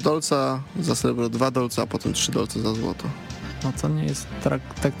brąz dolca, za srebro 2 dolce, a potem 3 dolce za złoto. No to nie jest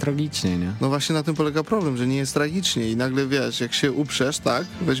tak tragicznie, nie? No właśnie na tym polega problem, że nie jest tragicznie i nagle wiesz, jak się uprzesz, tak,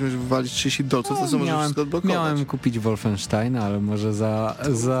 weźmiesz wywalić 30 dolców, to możesz wszystko odblokować. Miałem kupić Wolfensteina, ale może za...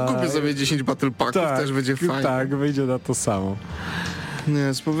 Kupię sobie 10 battle packów, tak, też będzie fajnie. Tak, wyjdzie na to samo.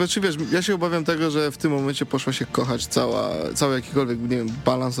 Nie, czy wiesz, ja się obawiam tego, że w tym momencie poszła się kochać cały jakikolwiek, nie wiem,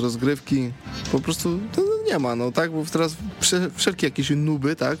 balans rozgrywki. Po prostu to nie ma, no tak, bo teraz wszelkie jakieś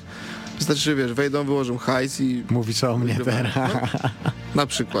nuby, tak, wystarczy, że wiesz, wejdą, wyłożą hajs i... Mówisz o mnie teraz. No, na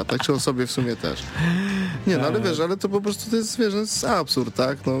przykład, tak, czy o sobie w sumie też. Nie, no ale wiesz, ale to po prostu to jest, wiesz, to jest absurd,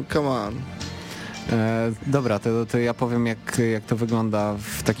 tak, no come on. Dobra, to ja powiem, jak to wygląda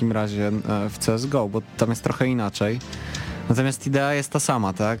w takim razie w CSGO, bo tam jest trochę inaczej. Natomiast idea jest ta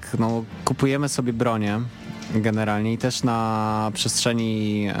sama, tak? No, kupujemy sobie bronię generalnie i też na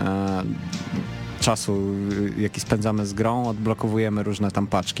przestrzeni czasu, jaki spędzamy z grą, odblokowujemy różne tam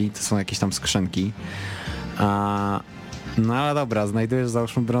paczki, to są jakieś tam skrzynki. No ale dobra, znajdujesz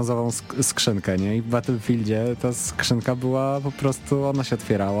załóżmy brązową skrzynkę, nie? I w Battlefieldzie ta skrzynka była po prostu, ona się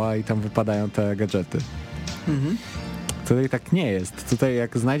otwierała i tam wypadają te gadżety. Mhm. Tutaj tak nie jest. Tutaj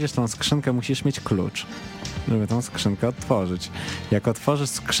jak znajdziesz tą skrzynkę, musisz mieć klucz, żeby tą skrzynkę otworzyć. Jak otworzysz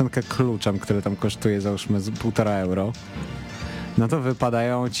skrzynkę kluczem, który tam kosztuje załóżmy z 1,5 euro, no to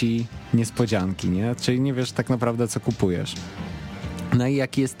wypadają ci niespodzianki, nie? Czyli nie wiesz tak naprawdę, co kupujesz. No i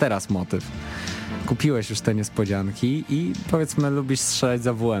jaki jest teraz motyw? Kupiłeś już te niespodzianki i powiedzmy lubisz strzelać z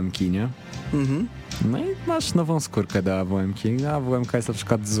AWM-ki, nie? Mhm. No i masz nową skórkę do AWM-ki. A AWM-ka jest na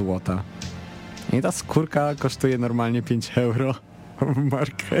przykład złota. I ta skórka kosztuje normalnie 5 euro w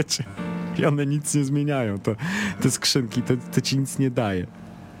markecie. I one nic nie zmieniają. Te skrzynki, to ci nic nie daje.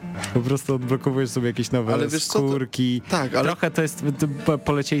 Po prostu odblokowujesz sobie jakieś nowe skórki. Tak, ale... Trochę to jest,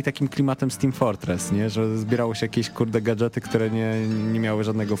 polecieli takim klimatem z Team Fortress, nie? Że zbierało się jakieś gadżety, które nie miały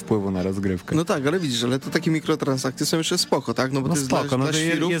żadnego wpływu na rozgrywkę. No tak, ale widzisz, ale to takie mikrotransakcje są jeszcze spoko, tak? No bo no to spoko,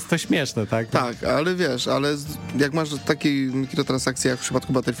 jest jest to śmieszne, tak? Tak, ale wiesz, ale jak masz takie mikrotransakcje jak w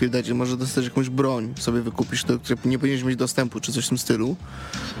przypadku Battlefielda, gdzie możesz dostać jakąś broń, sobie wykupisz, do której nie powinieneś mieć dostępu, czy coś w tym stylu,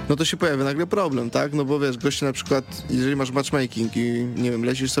 no to się pojawia nagle problem, tak? No bo wiesz, goście na przykład, jeżeli masz matchmaking i nie wiem,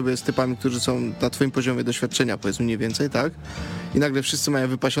 lecisz sobie z typami, którzy są na twoim poziomie doświadczenia, powiedzmy mniej więcej, tak? I nagle wszyscy mają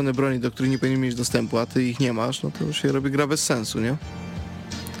wypasione broni, do których nie powinni mieć dostępu, a ty ich nie masz, no to się robi gra bez sensu, nie?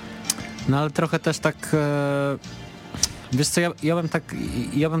 No ale trochę też tak... Wiesz co,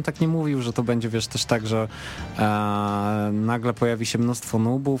 ja bym tak nie mówił, że to będzie, wiesz, też tak, że nagle pojawi się mnóstwo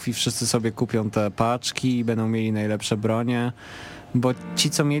nubów i wszyscy sobie kupią te paczki i będą mieli najlepsze bronie, bo ci,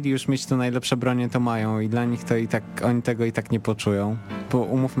 co mieli już mieć te najlepsze bronie, to mają i dla nich to i tak, oni tego i tak nie poczują, bo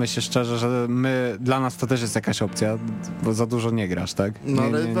umówmy się szczerze, że dla nas to też jest jakaś opcja, bo za dużo nie grasz, tak? No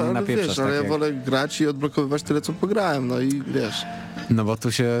ale wiesz, ale ja wolę grać i odblokowywać tyle, co pograłem, no i wiesz... No bo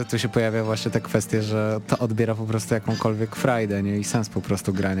tu się pojawia właśnie ta kwestia, że to odbiera po prostu jakąkolwiek frajdę, nie? I sens po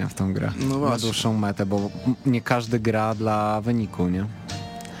prostu grania w tą grę. No na dłuższą metę, bo nie każdy gra dla wyniku, nie?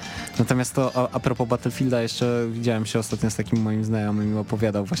 Natomiast to a propos Battlefielda, jeszcze widziałem się ostatnio z takim moim znajomym i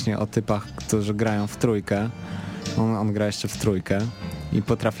opowiadał właśnie o typach, którzy grają w trójkę. On gra jeszcze w trójkę. i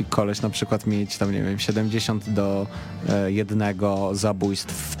potrafi koleś na przykład mieć tam, nie wiem, 70-1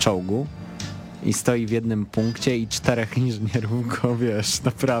 zabójstw w czołgu i stoi w jednym punkcie i 4 inżynierów go, wiesz,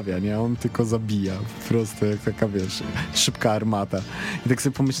 naprawia, nie? On tylko zabija, po prostu jak taka, wiesz, szybka armata. I tak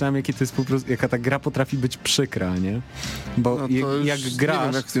sobie pomyślałem, jakie to jest po prostu, jaka ta gra potrafi być przykra, nie? Bo no jak grasz... Nie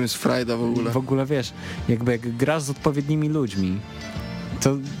wiem, jak w tym jest frajda w ogóle. W ogóle, wiesz, jakby jak grasz z odpowiednimi ludźmi,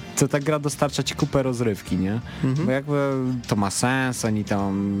 to ta gra dostarcza ci kupę rozrywki, nie? Bo jakby to ma sens, ani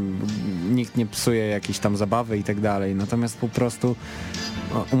tam nikt nie psuje jakiejś tam zabawy i tak dalej, natomiast po prostu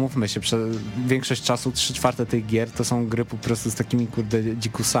umówmy się, większość czasu 3/4 tych gier to są gry po prostu z takimi, kurde,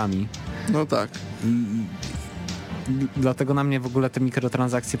 dzikusami. No tak. Dlatego na mnie w ogóle te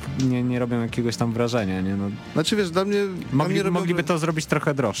mikrotransakcje nie robią jakiegoś tam wrażenia, nie? No, znaczy wiesz, dla mnie... Mogliby to zrobić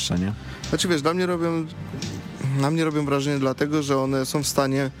trochę droższe, nie? Znaczy wiesz, na mnie robią wrażenie dlatego, że one są w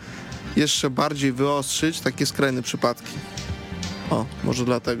stanie jeszcze bardziej wyostrzyć takie skrajne przypadki. O, może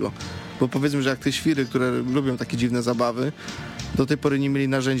dlatego. Bo powiedzmy, że jak te świry, które lubią takie dziwne zabawy, do tej pory nie mieli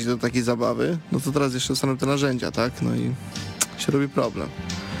narzędzi do takiej zabawy, no to teraz jeszcze dostaną te narzędzia, tak? No i się robi problem.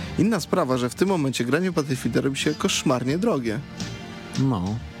 Inna sprawa, że w tym momencie granie w Battlefielda robi się koszmarnie drogie.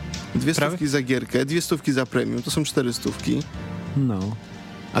 No. 200 za gierkę, 200 za premium, to są 400. No.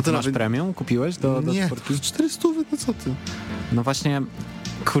 A ty masz premium? Kupiłeś do nie, czwórki? 400, no co ty? No właśnie,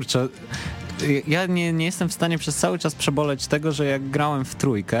 kurczę, ja nie jestem w stanie przez cały czas przeboleć tego, że jak grałem w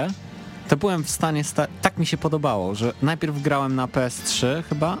trójkę, to byłem w stanie, tak mi się podobało, że najpierw grałem na PS3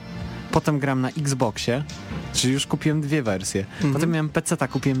 chyba, potem grałem na Xboxie, czyli już kupiłem 2 wersje. Potem miałem PC-ta,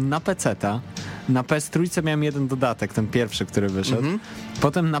 kupiłem na PC-ta, na PS3 miałem jeden dodatek, ten pierwszy, który wyszedł.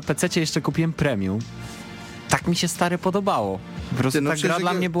 Potem na PC-cie jeszcze kupiłem premium. Tak mi się stary podobało. Po prostu ta gra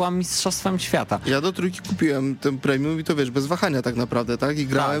dla mnie była mistrzostwem świata. Ja do trójki kupiłem ten premium i to wiesz, bez wahania tak naprawdę, tak? I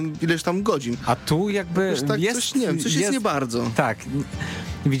grałem ileś tam godzin. A tu jakby wiesz, tak, jest... Coś, nie wiem, coś jest nie bardzo. Tak.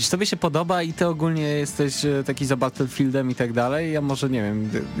 Widzisz, tobie się podoba i ty ogólnie jesteś taki za Battlefieldem i tak dalej. Ja może, nie wiem,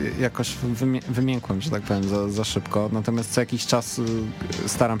 jakoś wymiękłem, że tak powiem, za szybko. Natomiast co jakiś czas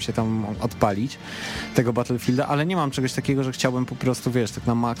staram się tam odpalić tego Battlefielda, ale nie mam czegoś takiego, że chciałbym po prostu, wiesz, tak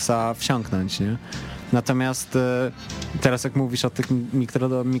na maksa wsiąknąć, nie? Natomiast teraz jak mówisz o tych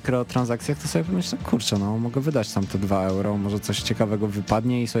mikrotransakcjach, to sobie myślę, kurczę, no mogę wydać tam te 2 euro, może coś ciekawego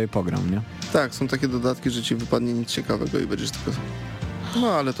wypadnie i sobie pogram, nie? Tak, są takie dodatki, że ci wypadnie nic ciekawego i będziesz tylko...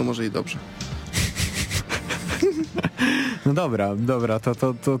 No ale to może i dobrze. No dobra,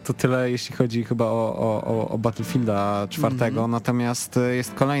 to tyle jeśli chodzi chyba o Battlefielda 4, natomiast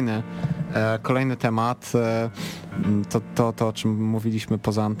jest kolejny temat, to o czym mówiliśmy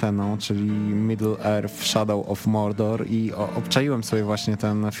poza anteną, czyli Middle Earth Shadow of Mordor i obczaiłem sobie właśnie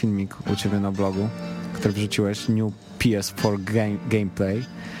ten filmik u ciebie na blogu, który wrzuciłeś, New PS4 Gameplay.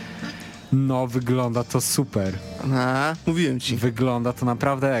 No, wygląda to super. Mówiłem ci. Wygląda to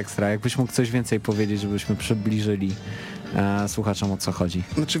naprawdę ekstra. Jakbyś mógł coś więcej powiedzieć, żebyśmy przybliżyli słuchaczom, o co chodzi.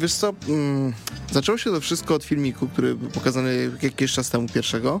 Znaczy, wiesz co, zaczęło się to wszystko od filmiku, który był pokazany jakiś czas temu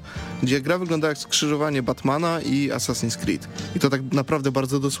pierwszego, gdzie gra wygląda jak skrzyżowanie Batmana i Assassin's Creed. I to tak naprawdę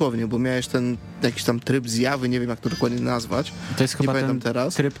bardzo dosłownie, bo miałeś ten jakiś tam tryb zjawy, nie wiem jak to dokładnie nazwać. To jest chyba ten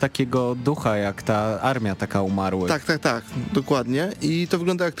tryb takiego ducha, jak ta armia taka umarłych. Tak, dokładnie. I to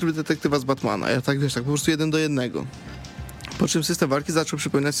wygląda jak tryb detektywa z Batmana. Ja tak, wiesz, tak po prostu 1:1. Po czym system walki zaczął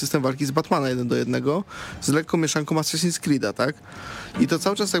przypominać system walki z Batmana 1:1 z lekką mieszanką Assassin's Creed'a, tak? I to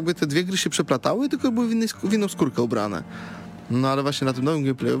cały czas jakby te dwie gry się przeplatały, tylko były w inną skórkę ubrane. No ale właśnie na tym nowym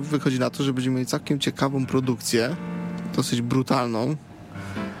gameplayu wychodzi na to, że będziemy mieli całkiem ciekawą produkcję, dosyć brutalną,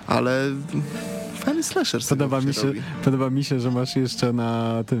 ale fajny slasher. Podoba mi się, że masz jeszcze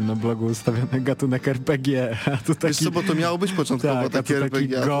na blogu ustawiony gatunek RPG, a tu taki... Wiesz co, bo to miało być początkowo takie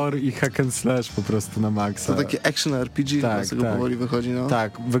RPG. Taki gore i hack and slash po prostu na maksa. To takie action RPG z tego powoli wychodzi, no.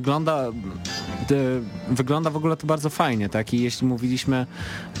 Tak, wygląda w ogóle to bardzo fajnie, tak? I jeśli mówiliśmy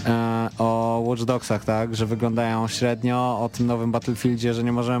o Watch Dogsach, tak, że wyglądają średnio, o tym nowym Battlefieldzie, że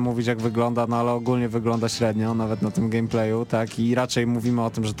nie możemy mówić jak wygląda, no ale ogólnie wygląda średnio, nawet na tym gameplayu, tak? I raczej mówimy o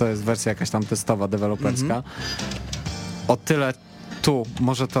tym, że to jest wersja jakaś tam testowa, deweloperska. O tyle tu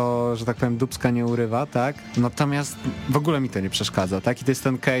może to, że tak powiem, dupska nie urywa, tak? Natomiast w ogóle mi to nie przeszkadza, tak? I to jest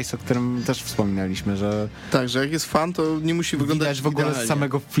ten case, o którym też wspominaliśmy, że... Tak, że jak jest fan, to nie musi wyglądać widać w ogóle idealnie. Z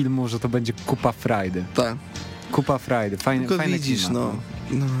samego filmu, że to będzie kupa frajdy. Tak. Kupa frajdy, fajny widzisz, klimat,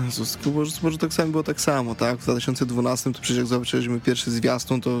 no Jezus, może tak samo było tak samo, tak? W 2012 to przecież jak zobaczyliśmy pierwszy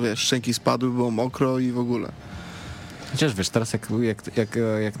zwiastun, to wiesz, szczęki spadły, było mokro i w ogóle. Chociaż wiesz, teraz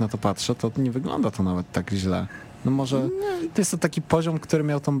jak na to patrzę, to nie wygląda to nawet tak źle. No może to jest to taki poziom, który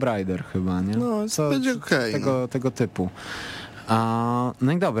miał Tomb Raider chyba, nie? No, będzie okej. Tego typu.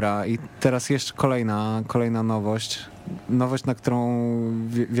 No i dobra, i teraz jeszcze kolejna nowość. Nowość, na którą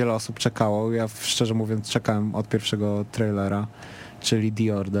wiele osób czekało. Ja szczerze mówiąc czekałem od pierwszego trailera, czyli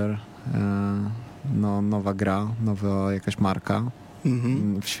The Order. No, nowa gra, nowa jakaś marka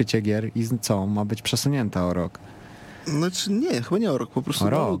w świecie gier i co? Ma być przesunięta o rok. Znaczy nie, chyba nie o rok, po prostu o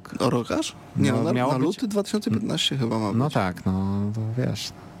rok. O rok aż? Nie, no, na luty 2015 chyba ma być. No tak, no to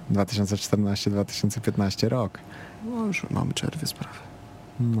wiesz, 2014-2015 rok. No już mamy czerwiec prawie.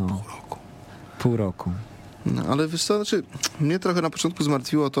 No. Pół roku. No, ale wiesz co, znaczy mnie trochę na początku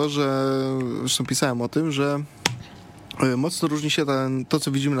zmartwiło to, że zresztą pisałem o tym, że mocno różni się to,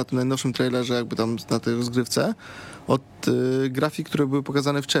 co widzimy na tym najnowszym trailerze, jakby tam na tej rozgrywce, od grafik, które były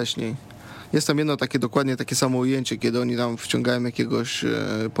pokazane wcześniej. Jest tam jedno dokładnie takie samo ujęcie, kiedy oni tam wciągają jakiegoś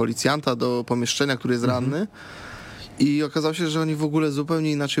policjanta do pomieszczenia, który jest ranny i okazało się, że oni w ogóle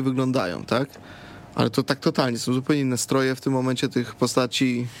zupełnie inaczej wyglądają, tak? Ale to tak totalnie, są zupełnie inne stroje w tym momencie tych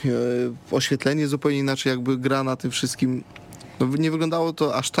postaci, oświetlenie zupełnie inaczej jakby gra na tym wszystkim. No, nie wyglądało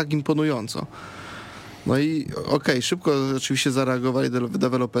to aż tak imponująco. No i okej, szybko oczywiście zareagowali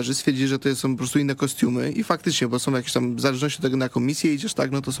deweloperzy, stwierdzili, że to są po prostu inne kostiumy i faktycznie, bo są jakieś tam, w zależności od tego, na jaką misję idziesz,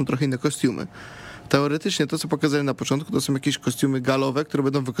 tak, no to są trochę inne kostiumy. Teoretycznie to, co pokazali na początku, to są jakieś kostiumy galowe, które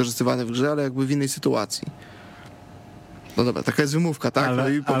będą wykorzystywane w grze, ale jakby w innej sytuacji. No dobra, taka jest wymówka, tak? Ale, no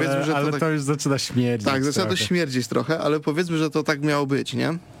i powiedzmy, że to już zaczyna śmierdzić. Tak, zaczyna to śmierdzić trochę, ale powiedzmy, że to tak miało być,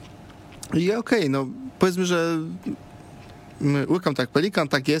 nie? I okej, no powiedzmy, że łykam tak pelikan,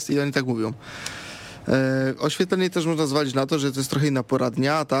 tak jest i oni tak mówią. Oświetlenie też można zwalić na to, że to jest trochę inna pora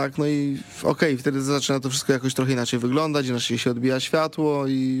dnia, tak? No i wtedy zaczyna to wszystko jakoś trochę inaczej wyglądać, inaczej się odbija światło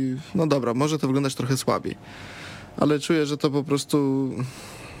i no dobra, może to wyglądać trochę słabiej. Ale czuję, że to po prostu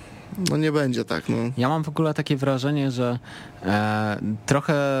no nie będzie tak, no. Ja mam w ogóle takie wrażenie, że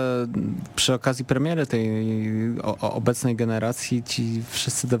trochę przy okazji premiery tej obecnej generacji ci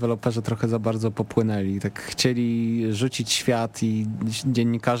wszyscy deweloperzy trochę za bardzo popłynęli. Tak chcieli rzucić świat i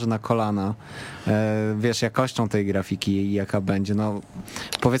dziennikarzy na kolana. Wiesz, jakością tej grafiki i jaka będzie. No,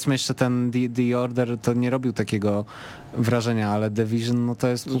 powiedzmy jeszcze ten The Order to nie robił takiego wrażenia, ale Division no to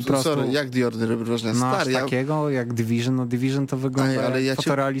jest po prostu... Sorry, jak The Order robi wrażenia? No stary, takiego jak Division, no Division to wygląda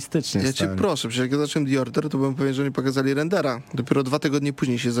fotorealistycznie. Ja cię proszę, przecież jak ja zacząłem The Order, to byłem pewien, że oni pokazali rendera. Dopiero 2 tygodnie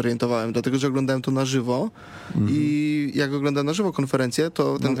później się zorientowałem, dlatego że oglądałem to na żywo i jak oglądałem na żywo konferencję,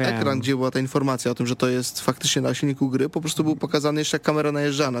 to ten ekran, gdzie była ta informacja o tym, że to jest faktycznie na silniku gry, po prostu był pokazany jeszcze jak kamera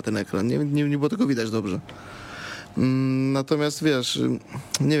najeżdżała na ten ekran. Nie było tego widać dobrze. Natomiast wiesz,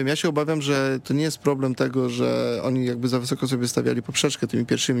 nie wiem, ja się obawiam, że to nie jest problem tego, że oni jakby za wysoko sobie stawiali poprzeczkę tymi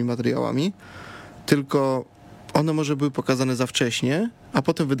pierwszymi materiałami, tylko one może były pokazane za wcześnie, a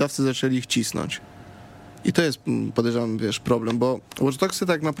potem wydawcy zaczęli ich cisnąć. I to jest, podejrzewam, wiesz, problem, bo Watch Dogsy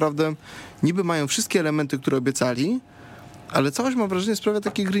tak naprawdę niby mają wszystkie elementy, które obiecali, ale całość, mam wrażenie, sprawia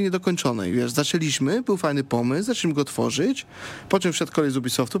takiej gry niedokończonej. Wiesz, zaczęliśmy, był fajny pomysł, zaczęliśmy go tworzyć, po czym wszedł kolej z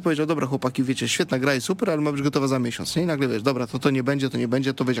Ubisoftu, powiedział, dobra chłopaki, wiecie, świetna gra i super, ale ma być gotowa za miesiąc. Nie? I nagle wiesz, dobra, to nie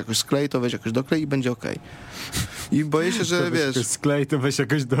będzie, to weź jakoś sklej, to weź jakoś doklej i będzie okej. I boję się, że to wiesz... Jakoś sklej, to weź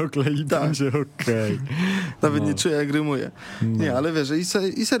jakoś doklej i tak. Będzie okej. Nawet nie czuję, jak rymuję. No. Nie, ale wiesz,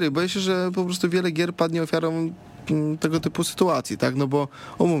 i serio, boję się, że po prostu wiele gier padnie ofiarą tego typu sytuacji, tak? No bo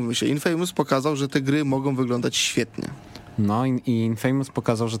umówmy się, Infamous pokazał, że te gry mogą wyglądać świetnie. No i Infamous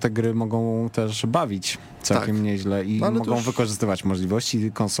pokazał, że te gry mogą też bawić całkiem nieźle i mogą wykorzystywać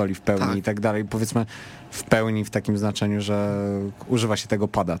możliwości konsoli w pełni i tak dalej. Powiedzmy w pełni w takim znaczeniu, że używa się tego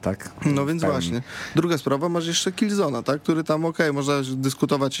pada, tak? No więc właśnie. Druga sprawa, masz jeszcze Killzone'a, tak? Który tam można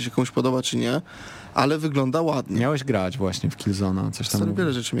dyskutować, czy się komuś podoba, czy nie, ale wygląda ładnie. Miałeś grać właśnie w Killzone'a, coś tam.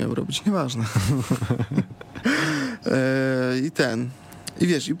 Wiele rzeczy miałem robić, nieważne. I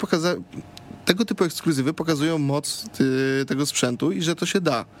wiesz, tego typu ekskluzywy pokazują moc tego sprzętu i że to się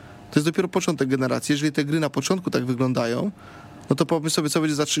da. To jest dopiero początek generacji. Jeżeli te gry na początku tak wyglądają, no to pomyśl sobie, co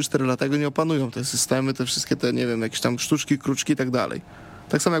będzie za 3-4 lata, jak nie opanują te systemy, te wszystkie te, nie wiem, jakieś tam sztuczki, kruczki i tak dalej.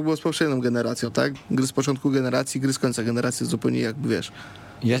 Tak samo jak było z poprzednią generacją, tak? Gry z początku generacji, gry z końca generacji zupełnie jakby, wiesz...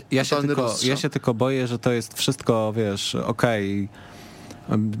 Ja się tylko boję, że to jest wszystko, wiesz, okej.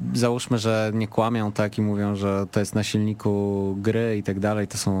 Załóżmy, że nie kłamią tak i mówią, że to jest na silniku gry i tak dalej,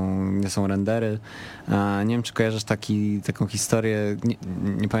 nie są rendery. Nie wiem, czy kojarzysz taką historię,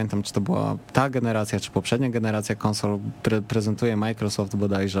 nie pamiętam, czy to była ta generacja, czy poprzednia generacja konsol, prezentuje Microsoft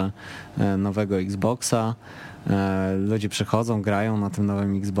bodajże nowego Xboxa. Ludzie przychodzą, grają na tym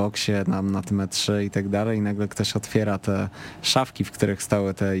nowym Xboxie, na tym E3 i tak dalej i nagle ktoś otwiera te szafki, w których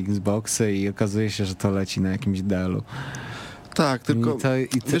stały te Xboxy i okazuje się, że to leci na jakimś Dellu. Tak, tylko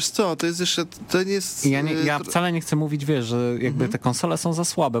wiesz co, to jest jeszcze, to nie jest... Ja wcale nie chcę mówić, wiesz, że jakby te konsole są za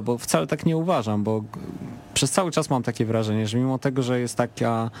słabe, bo wcale tak nie uważam, bo przez cały czas mam takie wrażenie, że mimo tego, że jest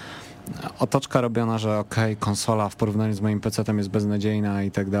taka otoczka robiona, że okej, konsola w porównaniu z moim PC-tem jest beznadziejna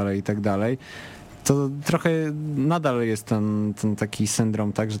i tak dalej, to trochę nadal jest ten taki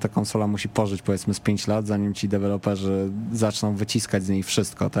syndrom, tak, że ta konsola musi pożyć powiedzmy z 5 lat, zanim ci deweloperzy zaczną wyciskać z niej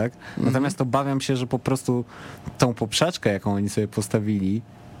wszystko, tak? Natomiast obawiam się, że po prostu tą poprzeczkę, jaką oni sobie postawili,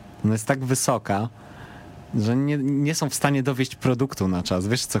 ona jest tak wysoka, że nie są w stanie dowieść produktu na czas.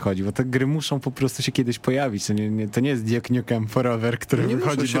 Wiesz, o co chodzi? Bo te gry muszą po prostu się kiedyś pojawić. To nie jest Duke Nukem Forever, który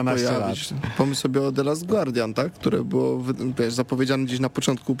wychodzi 12 lat. Pomyśl sobie o The Last Guardian, tak? Które było zapowiedziane gdzieś na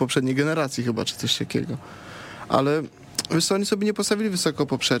początku poprzedniej generacji chyba, czy coś takiego. Ale wiesz co, oni sobie nie postawili wysoko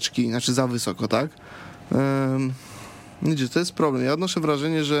poprzeczki, znaczy za wysoko, tak? Widzicie, to jest problem. Ja odnoszę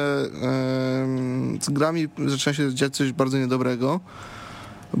wrażenie, że z grami zaczyna się dziać coś bardzo niedobrego,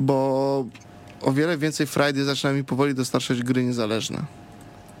 bo o wiele więcej frajdy zaczyna mi powoli dostarczać gry niezależne.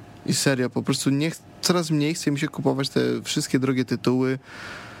 I serio, po prostu coraz mniej chce mi się kupować te wszystkie drogie tytuły,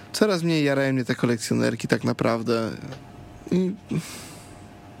 coraz mniej jarają mnie te kolekcjonerki tak naprawdę. I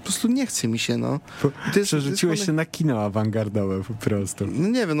po prostu nie chce mi się, no. Przerzuciłeś się na kino awangardowe po prostu. No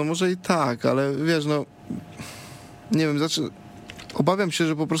nie wiem, no może i tak, ale wiesz, no nie wiem, obawiam się,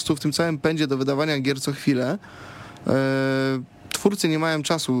 że po prostu w tym całym pędzie do wydawania gier co chwilę twórcy nie mają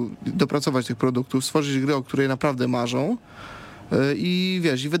czasu dopracować tych produktów, stworzyć gry, o której naprawdę marzą i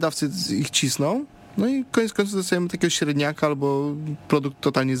wiesz, i wydawcy ich cisną, no i koniec końców dostajemy takiego średniaka albo produkt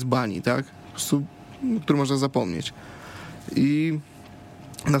totalnie z bani, tak? Po prostu, który można zapomnieć. I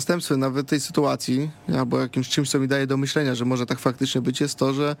następstwem nawet tej sytuacji, albo jakimś czymś, co mi daje do myślenia, że może tak faktycznie być, jest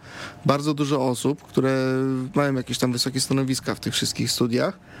to, że bardzo dużo osób, które mają jakieś tam wysokie stanowiska w tych wszystkich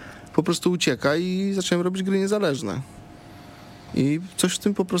studiach, po prostu ucieka i zaczynają robić gry niezależne. I coś w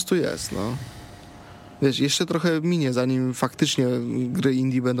tym po prostu jest, no. Wiesz, jeszcze trochę minie, zanim faktycznie gry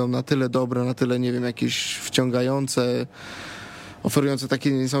indie będą na tyle dobre, na tyle, nie wiem, jakieś wciągające, oferujące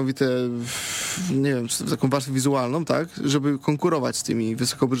takie niesamowite, nie wiem, taką warstwę wizualną, tak, żeby konkurować z tymi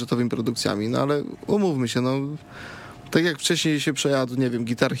wysokobudżetowymi produkcjami, no ale umówmy się, no, tak jak wcześniej się przejadł, nie wiem,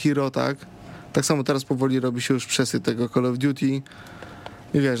 Guitar Hero, tak samo teraz powoli robi się już przesyt tego Call of Duty.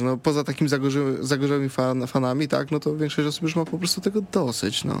 I wiesz, no poza takimi zagorzałymi fanami, tak, no to większość osób już ma po prostu tego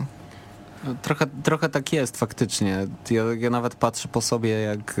dosyć, no. Trochę tak jest faktycznie. Ja nawet patrzę po sobie,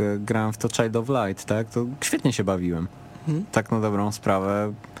 jak grałem w to Child of Light, tak, to świetnie się bawiłem. Tak na dobrą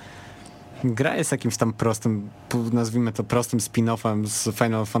sprawę. Gra jest jakimś tam prostym, nazwijmy to prostym spin-offem z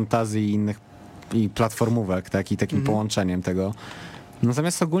Final Fantasy i innych i platformówek, tak, i takim połączeniem tego.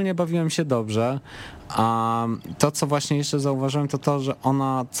 Natomiast ogólnie bawiłem się dobrze, a to, co właśnie jeszcze zauważyłem, to, że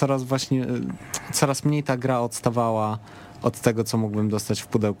ona coraz mniej ta gra odstawała od tego, co mógłbym dostać w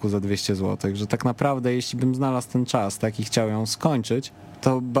pudełku za 200 zł, że tak naprawdę jeśli bym znalazł ten czas, tak, i chciał ją skończyć,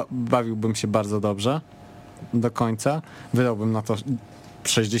 to bawiłbym się bardzo dobrze do końca, wydałbym na to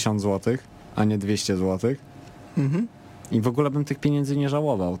 60 zł, a nie 200 zł. I w ogóle bym tych pieniędzy nie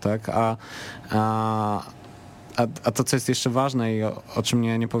żałował, tak, a to, co jest jeszcze ważne i o czym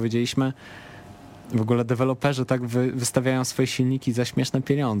nie powiedzieliśmy, w ogóle deweloperzy tak wystawiają swoje silniki za śmieszne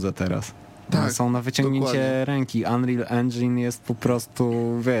pieniądze teraz. Tak, są na wyciągnięcie dokładnie. Ręki. Unreal Engine jest po prostu,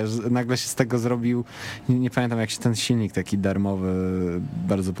 wiesz, nagle się z tego zrobił, nie pamiętam jak się ten silnik taki darmowy,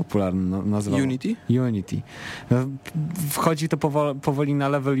 bardzo popularny nazywał. Unity. Wchodzi to powoli na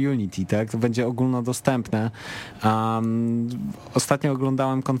level Unity, tak? To będzie ogólnodostępne. Ostatnio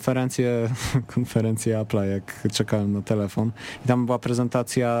oglądałem konferencję Apple'a, jak czekałem na telefon i tam była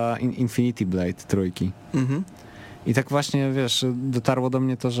prezentacja Infinity Blade trójki. I tak właśnie, wiesz, dotarło do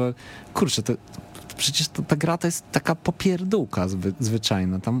mnie to, że kurczę, przecież ta gra to jest taka popierdółka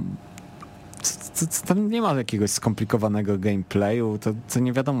zwyczajna. Tam nie ma jakiegoś skomplikowanego gameplayu, to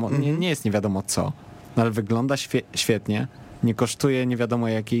nie wiadomo, nie jest nie wiadomo co, ale wygląda świetnie, nie kosztuje nie wiadomo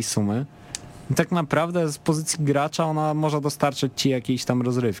jakiej sumy. I tak naprawdę z pozycji gracza ona może dostarczyć ci jakiejś tam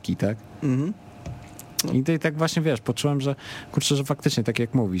rozrywki, tak? I tak właśnie, wiesz, poczułem, że kurczę, że faktycznie, tak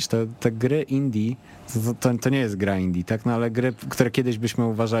jak mówisz, te gry indie, to nie jest gra indie, tak? No ale gry, które kiedyś byśmy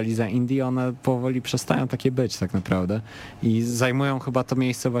uważali za indie, one powoli przestają takie być tak naprawdę i zajmują chyba to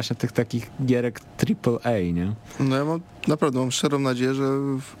miejsce właśnie tych takich gierek AAA, nie? No ja mam szczerą nadzieję, że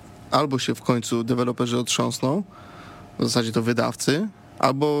albo się w końcu deweloperzy otrząsną, w zasadzie to wydawcy,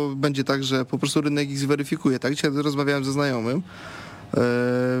 albo będzie tak, że po prostu rynek ich zweryfikuje, tak? Dzisiaj rozmawiałem ze znajomym,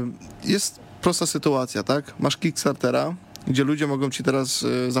 jest prosta sytuacja, tak? Masz Kickstartera, gdzie ludzie mogą ci teraz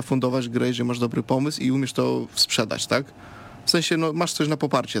zafundować grę, jeżeli masz dobry pomysł i umiesz to sprzedać, tak? W sensie, no, masz coś na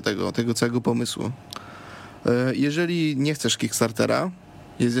poparcie tego całego pomysłu. Jeżeli nie chcesz Kickstartera,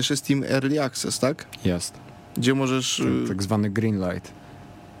 jest jeszcze Steam Early Access, tak? Jest. Gdzie możesz... Tak zwany Greenlight.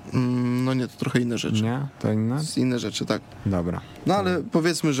 No nie, to trochę inne rzeczy. Nie? To inne? Inne rzeczy, tak. Dobra. No ale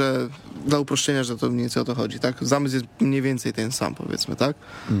powiedzmy, że dla uproszczenia, że to mniej więcej o to chodzi, tak? Zamysł jest mniej więcej ten sam, powiedzmy, tak?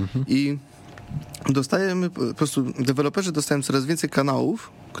 I dostajemy, po prostu deweloperzy dostają coraz więcej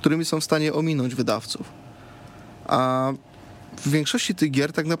kanałów, którymi są w stanie ominąć wydawców. A w większości tych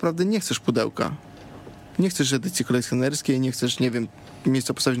gier tak naprawdę nie chcesz pudełka. Nie chcesz edycji kolekcjonerskiej, nie chcesz, nie wiem,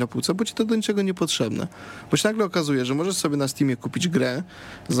 miejsca postawić na półce, bo ci to do niczego niepotrzebne. Bo się nagle okazuje, że możesz sobie na Steamie kupić grę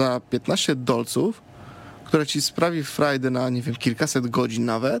za $15, która ci sprawi frajdę na, nie wiem, kilkaset godzin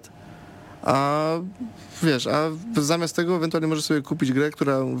nawet, a wiesz, a zamiast tego ewentualnie możesz sobie kupić grę,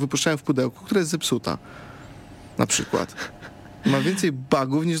 która wypuszczają w pudełku, która jest zepsuta. Na przykład. Ma więcej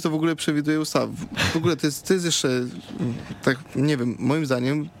bugów niż to w ogóle przewiduje ustawa. W ogóle to jest jeszcze, tak nie wiem, moim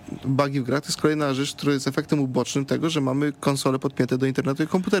zdaniem bugi w grach to jest kolejna rzecz, która jest efektem ubocznym tego, że mamy konsole podpięte do internetu i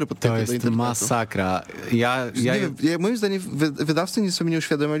komputery podpięte do internetu. To jest masakra. Moim zdaniem wydawcy sobie nie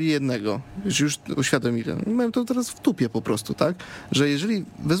uświadomili jednego. Już uświadomili. Mają to teraz w tupie po prostu, tak? Że jeżeli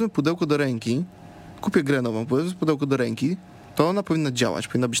wezmę pudełko do ręki, kupię grę nową, wezmę pudełko do ręki, to ona powinna działać,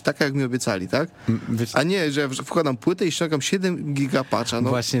 powinna być taka, jak mi obiecali, tak? A nie, że wkładam płytę i ściągam 7 giga patcha. No.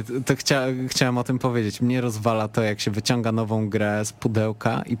 Właśnie, to chciałem o tym powiedzieć. Mnie rozwala to, jak się wyciąga nową grę z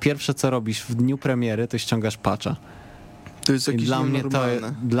pudełka i pierwsze, co robisz w dniu premiery, to ściągasz patcha. To jest jakieś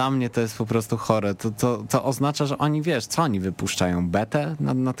dla mnie to jest po prostu chore. To oznacza, że oni, wiesz, co oni wypuszczają? Betę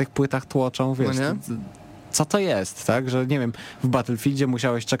na tych płytach tłoczą, wiesz? No nie? Co to jest, tak? Że nie wiem, w Battlefieldzie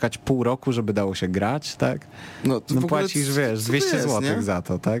musiałeś czekać pół roku, żeby dało się grać, tak? No płacisz, wiesz, 200 zł za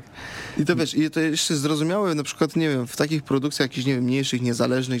to, tak? I to wiesz, i to jeszcze zrozumiałe, na przykład, nie wiem, w takich produkcjach jakichś, nie wiem, mniejszych,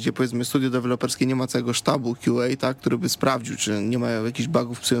 niezależnych, gdzie powiedzmy studio deweloperskie nie ma całego sztabu QA, tak, który by sprawdził, czy nie ma jakichś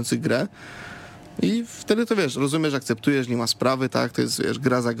bugów psujących grę. I wtedy to wiesz, rozumiesz, akceptujesz, nie ma sprawy, tak, to jest, wiesz,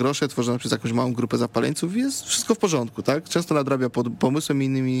 gra za grosze, tworzona przez jakąś małą grupę zapaleńców i jest wszystko w porządku, tak? Często nadrabia pomysłem i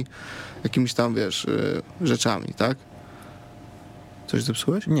innymi jakimiś tam, wiesz, rzeczami, tak? Coś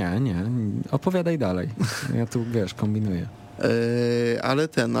zepsułeś? Nie, opowiadaj dalej. Ja tu, wiesz, kombinuję.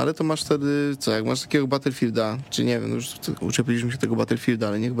 Ale to masz wtedy, co, jak masz takiego Battlefielda, czy nie wiem, już uczepiliśmy się tego Battlefielda,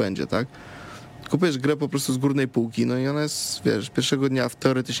 ale niech będzie, tak? Kupujesz grę po prostu z górnej półki, no i ona jest, wiesz, pierwszego dnia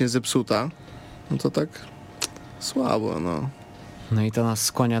teoretycznie zepsuta, no to tak słabo, no. No i to nas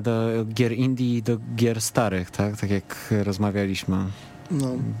skłania do gier indie i do gier starych, tak? Tak jak rozmawialiśmy.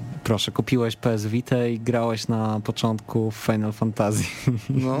 No. Proszę, kupiłeś PS Vita i grałeś na początku w Final Fantasy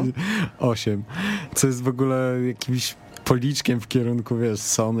 8, co jest w ogóle jakimś policzkiem w kierunku, wiesz,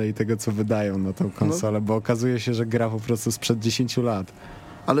 Sony i tego, co wydają na tą konsolę, bo okazuje się, że gra po prostu sprzed 10 lat.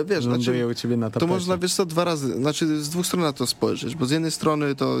 Ale wiesz, znaczy, u ciebie na to można, wiesz co, dwa razy, znaczy z dwóch stron na to spojrzeć, bo z jednej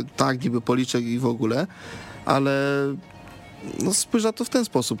strony to tak, niby policzek i w ogóle, ale no spójrz na to w ten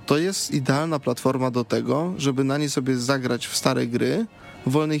sposób. To jest idealna platforma do tego, żeby na niej sobie zagrać w stare gry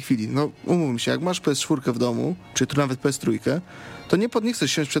w wolnej chwili. No umówmy się, jak masz PS4 w domu, czy tu nawet PS3, to nie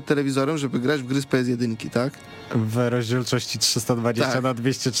chcesz siąść przed telewizorem, żeby grać w gry z PS1, tak? W rozdzielczości 320 na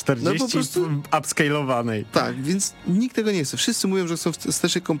 240 no po prostu upscalowanej. Tak, więc nikt tego nie chce. Wszyscy mówią, że chcą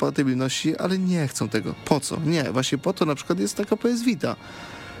wstecznej kompatybilności, ale nie chcą tego. Po co? Nie, właśnie po to na przykład jest taka PS Vita.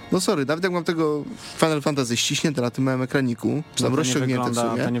 No sorry, nawet jak mam tego Final Fantasy ściśnięte na tym małym ekraniku, czy tam rozciągnięte w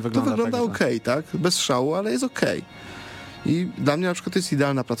sumie, to wygląda okej, tak? Bez szału, ale jest okej. I dla mnie na przykład to jest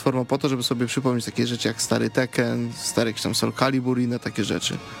idealna platforma po to, żeby sobie przypomnieć takie rzeczy jak stary Tekken, stary jakiś tam Soul Calibur i inne takie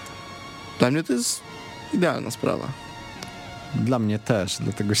rzeczy. Dla mnie to jest idealna sprawa. Dla mnie też,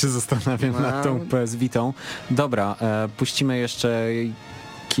 dlatego się zastanawiam nad tą PS Vitą. Dobra, puścimy jeszcze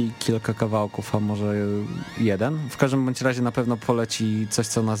kilka kawałków, a może jeden. W każdym bądź razie na pewno poleci coś,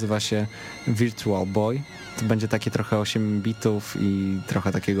 co nazywa się Virtual Boy. To będzie takie trochę 8 bitów i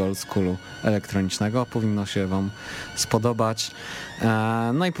trochę takiego old schoolu elektronicznego. Powinno się wam spodobać.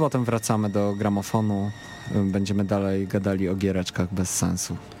 No i potem wracamy do gramofonu. Będziemy dalej gadali o giereczkach bez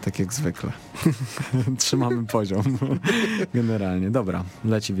sensu, tak jak zwykle. Trzymamy poziom generalnie. Dobra,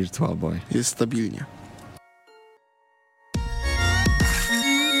 leci Virtual Boy. Jest stabilnie.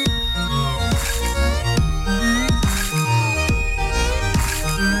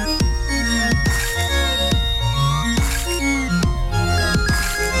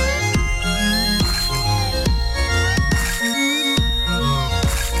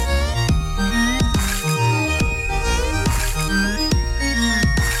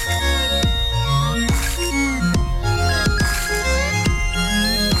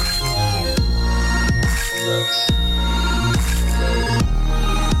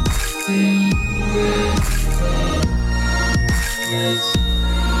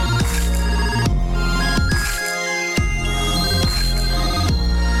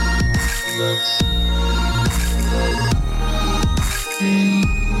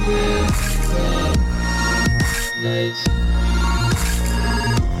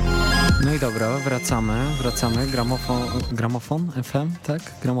 dobra, wracamy. Gramofon FM, tak?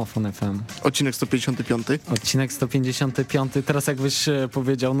 Gramofon FM. Odcinek 155. Odcinek 155. Teraz jakbyś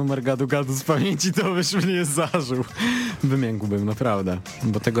powiedział numer gadu z pamięci, to byś mnie zażył. Wymiękłbym, naprawdę.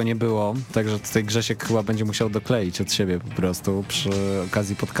 Bo tego nie było, także tutaj Grzesiek chyba będzie musiał dokleić od siebie po prostu przy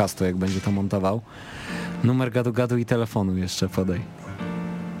okazji podcastu, jak będzie to montował. Numer gadu i telefonu jeszcze podaj.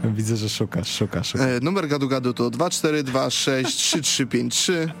 Widzę, że szukasz. Numer gadu to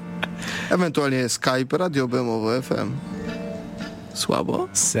 24263353. Ewentualnie Skype, Radio Bemowo FM. Słabo?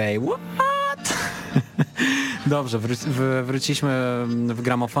 Say what? Dobrze, wróciliśmy w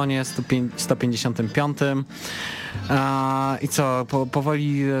gramofonie 155. I co,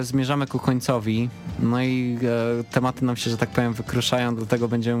 powoli zmierzamy ku końcowi. No i tematy nam się, że tak powiem, wykruszają, dlatego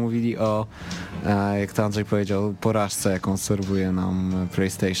będziemy mówili o, jak to Andrzej powiedział, porażce, jaką serwuje nam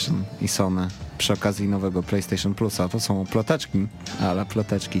PlayStation i Sony przy okazji nowego PlayStation Plusa. To są ploteczki, ale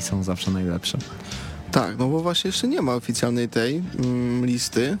ploteczki są zawsze najlepsze. Tak, no bo właśnie jeszcze nie ma oficjalnej tej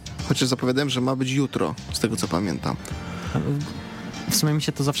listy, chociaż zapowiadałem, że ma być jutro, z tego co pamiętam. W sumie mi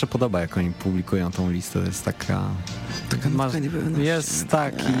się to zawsze podoba, jak oni publikują tą listę. To jest taka jest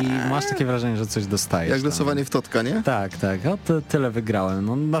tak i masz takie wrażenie, że coś dostajesz. Jak losowanie w Totka, nie? Tak. O, to tyle wygrałem.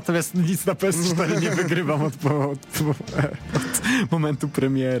 No, natomiast nic na PS4 nie wygrywam od momentu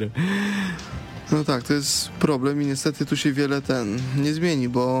premiery. No tak, to jest problem i niestety tu się wiele nie zmieni,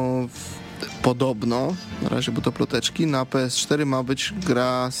 bo podobno, na razie bo to ploteczki, na PS4 ma być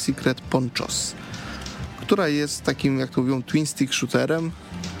gra Secret Ponchos, która jest takim, jak to mówią, twin stick shooterem,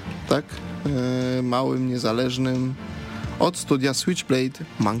 tak? Małym, niezależnym, od studia Switchblade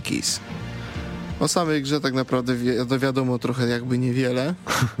Monkeys. O samej grze tak naprawdę wiadomo trochę jakby niewiele,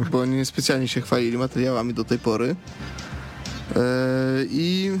 bo oni niespecjalnie się chwalili materiałami do tej pory.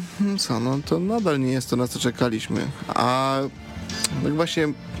 I co, no to nadal nie jest to, na co czekaliśmy. A tak właśnie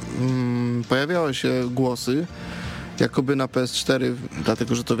pojawiały się głosy, jakoby na PS4,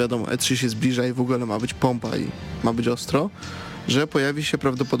 dlatego że to wiadomo, E3 się zbliża i w ogóle ma być pompa i ma być ostro, że pojawi się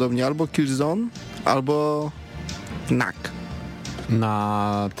prawdopodobnie albo Killzone, albo NAC.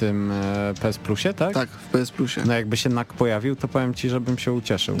 Na tym PS Plusie, tak? Tak, w PS Plusie. No jakby się NAC pojawił, to powiem ci, żebym się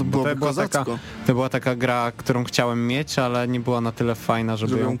ucieszył. To bo to była taka gra, którą chciałem mieć, ale nie była na tyle fajna,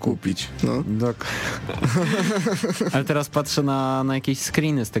 żeby ją kupić. No. Ale teraz patrzę na jakieś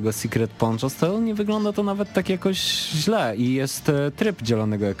screeny z tego Secret Ponchos, to nie wygląda to nawet tak jakoś źle i jest tryb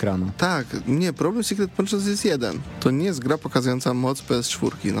dzielonego ekranu. Tak, nie, problem Secret Ponchos jest jeden. To nie jest gra pokazująca moc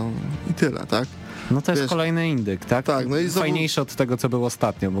PS4, no i tyle, tak? No to jest kolejny indyk, tak? Tak, no i fajniejszy od tego, co było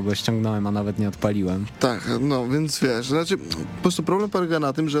ostatnio, bo go ściągnąłem, a nawet nie odpaliłem. Tak, no więc wiesz, znaczy po prostu problem polega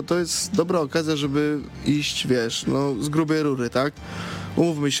na tym, że to jest dobra okazja, żeby iść, wiesz, no z grubej rury, tak?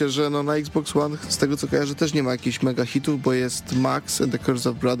 Umówmy się, że no na Xbox One, z tego co kojarzę, też nie ma jakichś mega hitów, bo jest Max and the Curse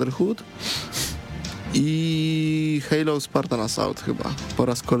of Brotherhood i Halo Spartan Assault chyba, po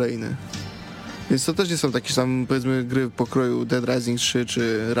raz kolejny. Więc to też nie są takie same, powiedzmy, gry pokroju Dead Rising 3,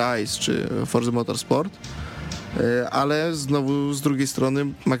 czy Rise, czy Forza Motorsport, ale znowu z drugiej strony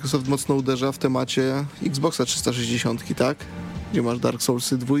Microsoft mocno uderza w temacie Xboxa 360, tak? Gdzie masz Dark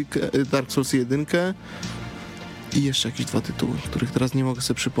Souls 1 i jeszcze jakieś 2 tytuły, których teraz nie mogę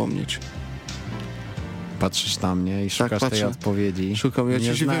sobie przypomnieć. Patrzysz na mnie i szukasz tej odpowiedzi. Szukam, ja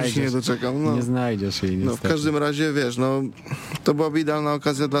ci się nie doczekam. No. Nie znajdziesz jej niestety. No w każdym razie, wiesz, no to byłaby idealna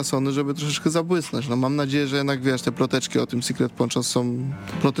okazja dla Sony, żeby troszeczkę zabłysnąć. No mam nadzieję, że jednak, wiesz, te ploteczki o tym Secret Ponchos są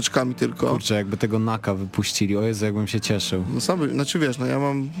ploteczkami tylko. Kurczę, jakby tego NAC-a wypuścili, o Jezu, jakbym się cieszył. No znaczy wiesz, no ja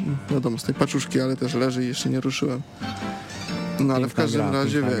mam, wiadomo, z tej paczuszki, ale też leży i jeszcze nie ruszyłem. No ale w każdym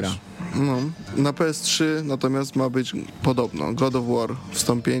razie, wiesz, no, na PS3 natomiast ma być podobno God of War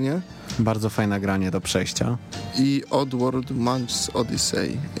wstąpienie. Bardzo fajne granie do przejścia. I Oddworld Man's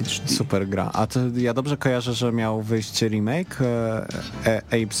Odyssey HD. Super gra. A to ja dobrze kojarzę, że miał wyjść remake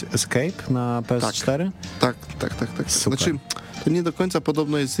Abe's Escape na PS4? Tak. Super. Znaczy, to nie do końca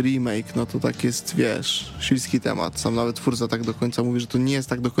podobno jest remake, no to tak jest, wiesz, śliski temat. Sam nawet twórca tak do końca mówi, że to nie jest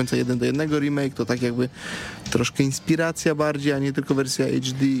tak do końca 1:1 remake, to tak jakby troszkę inspiracja bardziej, a nie tylko wersja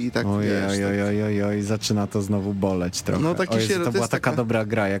HD i tak, Oj, zaczyna to znowu boleć trochę. No taki to była taka dobra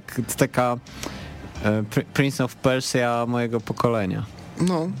gra, jak taka Prince of Persia mojego pokolenia.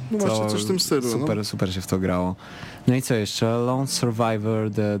 No właśnie coś w tym stylu. Super się w to grało. No i co jeszcze? Lone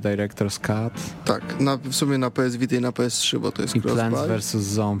Survivor, The Director's Cut. Tak, w sumie na PS Vita i na PS3, bo to jest i Plants vs.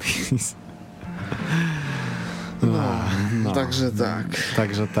 Zombies. No.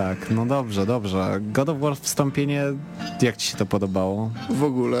 Także tak. No dobrze. God of War wstąpienie, jak ci się to podobało? W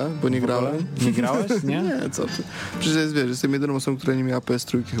ogóle, bo nie grałem. Nie grałeś, nie? Nie, co ty. Przecież wiesz, jestem jedyną osobą, która nie miała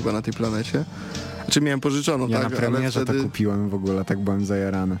PS3 chyba na tej planecie. Znaczy miałem pożyczoną, ja tak? Na premierze ale wtedy... to kupiłem w ogóle, tak byłem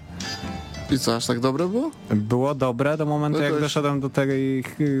zajarany. I co, aż tak dobre było? Było dobre do momentu, No to jak jest- doszedłem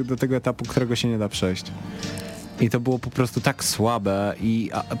do tego etapu, którego się nie da przejść. I to było po prostu tak słabe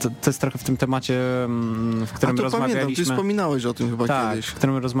to jest trochę w tym temacie, w którym A to pamiętam, rozmawialiśmy. ty wspominałeś o tym chyba Tak, kiedyś. w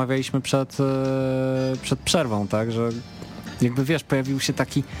którym rozmawialiśmy przed przerwą, tak, że jakby wiesz,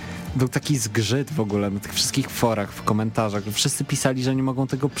 był taki zgrzyt w ogóle na tych wszystkich forach, w komentarzach, że wszyscy pisali, że nie mogą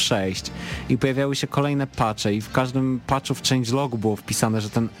tego przejść i pojawiały się kolejne patche i w każdym patchu w changelogu było wpisane, że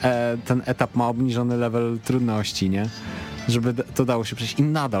ten etap ma obniżony level trudności, nie? Żeby to dało się przejść i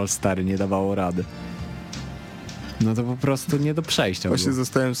nadal stary nie dawało rady. No to po prostu nie do przejścia Właśnie było.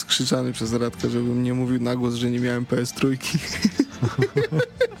 zostałem skrzyczany przez Radka, żebym nie mówił na głos, że nie miałem PS3.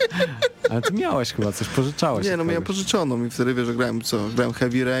 Ale ty miałeś chyba coś, pożyczałeś. Nie, od no miałem kogoś. pożyczoną i wtedy wiesz, że grałem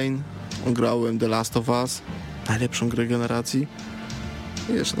Heavy Rain, grałem The Last of Us, najlepszą grę generacji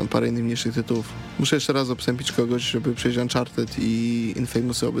i jeszcze tam parę innych mniejszych tytułów. Muszę jeszcze raz obsępić kogoś, żeby przejść Uncharted i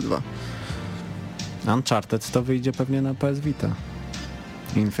Infamousy obydwa. Uncharted to wyjdzie pewnie na PS Vita.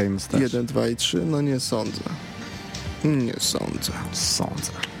 Infamous też. 1, 2 i 3, no nie sądzę. Nie sądzę.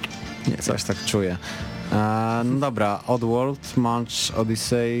 Sądzę. Nie, Coś tak czuję. No dobra, Oddworld, March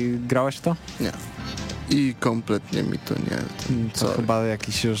Odyssey, grałeś w to? nie. I kompletnie mi to nie... To Sorry. chyba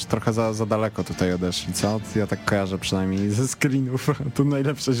jakiś już trochę za daleko tutaj odeszli, co? Ja tak kojarzę przynajmniej ze screenów. To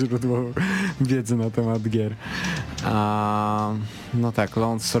najlepsze źródło wiedzy na temat gier. No tak,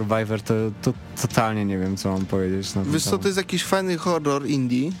 Lone Survivor to totalnie nie wiem, co mam powiedzieć na ten Wiesz co, temat. to jest jakiś fajny horror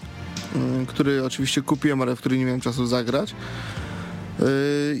indie, który oczywiście kupiłem, ale w który nie miałem czasu zagrać.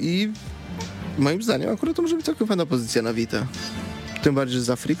 I moim zdaniem akurat to może być całkiem fajna pozycja na Vita. Tym bardziej, że z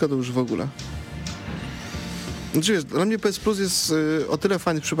Afrika to już w ogóle. Znaczy wiesz, dla mnie PS Plus jest o tyle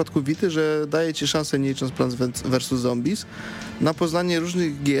fajny w przypadku Vity, że daje ci szansę, nie licząc Plants vs. Zombies, na poznanie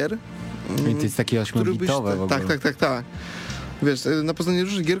różnych gier. I to jest takie które byś- 8-bitowe w ogóle. Tak. Wiesz, na poznanie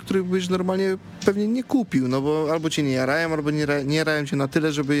różnych gier, których byś normalnie pewnie nie kupił, no bo albo cię nie jarają, albo nie jarają cię na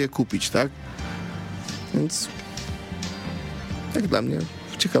tyle, żeby je kupić, tak? Więc jak dla mnie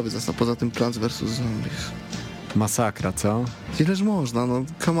ciekawy zestaw, poza tym Plants vs. Zombies. Masakra, co? Ileż można, no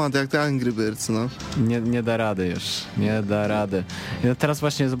come on, jak te Angry Birds, no. Nie da rady już, nie da rady. Ja teraz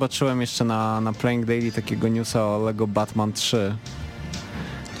właśnie zobaczyłem jeszcze na Playing Daily takiego newsa o Lego Batman 3.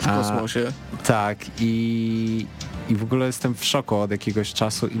 W kosmosie. Tak, i w ogóle jestem w szoku od jakiegoś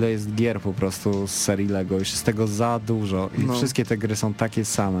czasu, ile jest gier po prostu z serii Lego. Już jest tego za dużo i No. wszystkie te gry są takie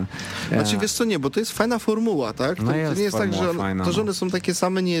same. Znaczy wiesz co, nie, bo to jest fajna formuła, tak? No To jest nie jest tak, formuła że fajna, to, że no. one są takie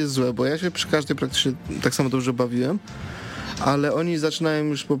same, nie jest złe, bo ja się przy każdej praktycznie tak samo dobrze bawiłem, ale oni zaczynają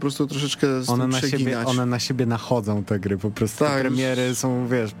już po prostu troszeczkę z tym przeginać. One na siebie nachodzą te gry, po prostu Tak, te premiery są,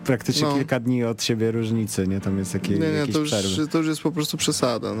 wiesz, praktycznie no. kilka dni od siebie różnicy, nie? Tam jest Nie, jakieś przerwy. to już jest po prostu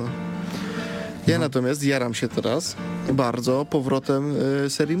przesada, no. Ja natomiast jaram się teraz bardzo powrotem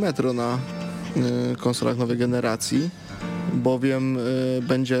serii Metro na konsolach nowej generacji, bowiem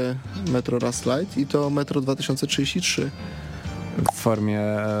będzie Metro Last Light i to Metro 2033. W formie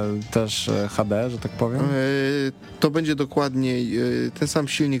też HD, że tak powiem. To będzie dokładniej ten sam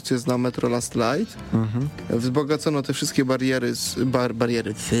silnik, co jest na Metro Last Light. Mhm. Wzbogacono te wszystkie bariery,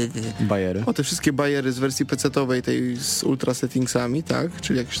 Bajery. o te wszystkie bariery z wersji PC-owej, tej z ultra settingsami, tak?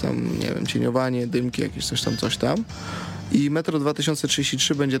 Czyli jakieś tam, nie wiem, cieniowanie, dymki, jakieś coś tam. I Metro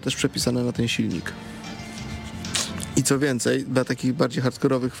 2033 będzie też przepisane na ten silnik. I co więcej, dla takich bardziej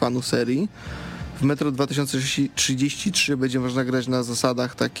hardkorowych fanów serii, w Metro 2033 będzie można grać na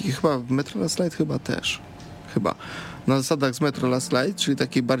zasadach takich, chyba w Metro Last Light też. Na zasadach z Metro Last Light, czyli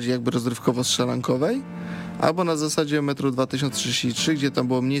takiej bardziej jakby rozrywkowo-strzelankowej, albo na zasadzie Metro 2033, gdzie tam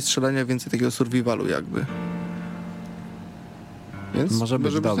było mniej strzelania, więcej takiego survivalu jakby. Więc Może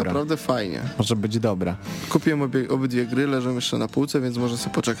być dobra. naprawdę fajnie. Może być dobra. Kupiłem obydwie gry, leżą jeszcze na półce, więc może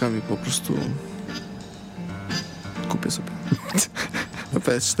sobie poczekam i po prostu kupię sobie na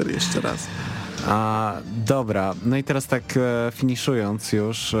PS4 jeszcze raz. Dobra, no i teraz tak finiszując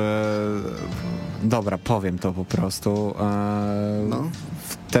już, dobra, powiem to po prostu. No.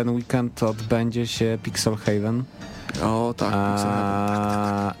 W ten weekend odbędzie się Pixel Haven. O tak,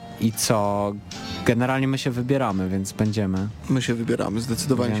 I co? Generalnie my się wybieramy, więc będziemy. my się wybieramy,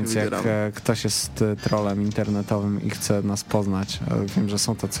 zdecydowanie Więc się jak wybieramy. ktoś jest trolem internetowym i chce nas poznać, wiem, że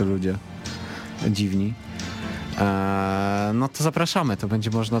są tacy ludzie dziwni, no to zapraszamy, to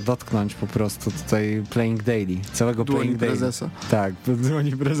będzie można dotknąć po prostu tutaj Playing Daily, całego Dłoni Playing Daily. prezesa. Tak,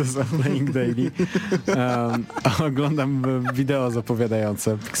 dłoni prezesa Playing Daily. Oglądam wideo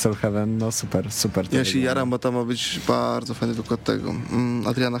zapowiadające Pixel Heaven, no super to Ja się wygląda. jaram, bo tam ma być bardzo fajny wykład tego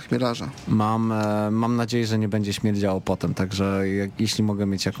Adriana Chmielarza. Mam nadzieję, że nie będzie śmierdziało potem, także jeśli mogę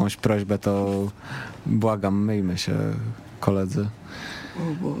mieć jakąś prośbę, to błagam, myjmy się, koledzy.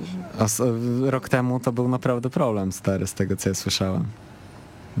 O Boże. Rok temu to był naprawdę problem, stary, z tego co ja słyszałem.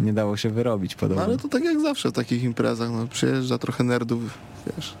 Nie dało się wyrobić podobno. No, ale to tak jak zawsze w takich imprezach, no przyjeżdża trochę nerdów,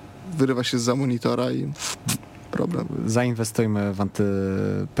 wiesz, wyrywa się zza monitora i problem. Zainwestujmy w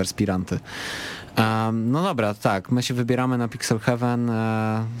antyperspiranty. No dobra, tak, my się wybieramy na Pixel Heaven,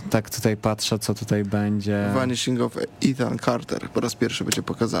 tak tutaj patrzę, co tutaj będzie. Vanishing of Ethan Carter po raz pierwszy będzie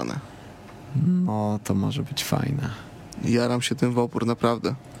pokazane. No, to może być fajne. Jaram się tym w opór,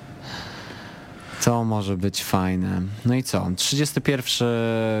 naprawdę. To może być fajne. No i co? 31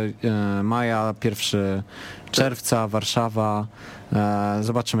 maja, 1 czerwca, Warszawa.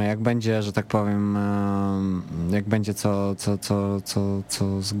 Zobaczymy, jak będzie, że tak powiem, jak będzie co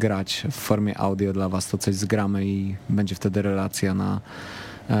zgrać w formie audio dla was, to coś zgramy i będzie wtedy relacja na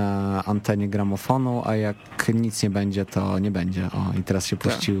antenie gramofonu, a jak nic nie będzie, to nie będzie. O, i teraz się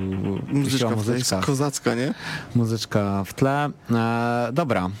puściła muzyczka. Jest kozacka, nie? Muzyczka w tle.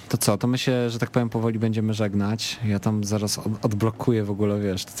 Dobra, to co? To my się, że tak powiem, powoli będziemy żegnać. Ja tam zaraz odblokuję w ogóle,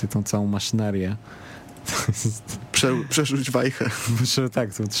 wiesz, tutaj tą całą maszynerię. Przerzuć wajchę.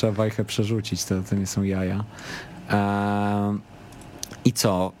 Tak, tu trzeba wajchę przerzucić, to nie są jaja. I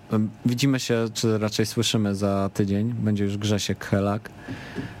co? Widzimy się, czy raczej słyszymy za tydzień. Będzie już Grzesiek Helak.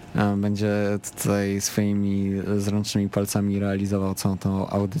 Będzie tutaj swoimi zręcznymi palcami realizował całą tą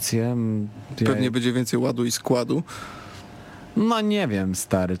audycję. Pewnie będzie więcej ładu i składu. No nie wiem,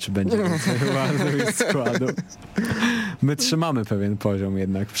 stary, czy będzie więcej ładu i składu. My trzymamy pewien poziom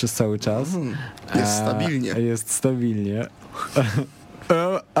jednak przez cały czas. Jest stabilnie. Jest stabilnie.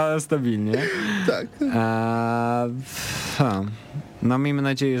 Ale stabilnie. Tak. No miejmy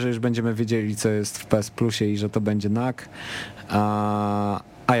nadzieję, że już będziemy wiedzieli, co jest w PS Plusie i że to będzie NAC.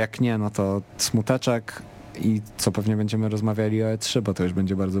 A jak nie, no to smuteczek i co pewnie będziemy rozmawiali o E3, bo to już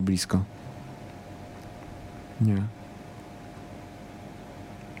będzie bardzo blisko. Nie.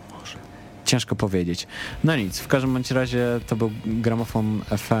 Może. Ciężko powiedzieć. No nic, w każdym bądź razie to był Gramofon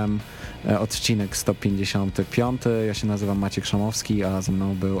FM, odcinek 155. Ja się nazywam Maciek Szamowski, a ze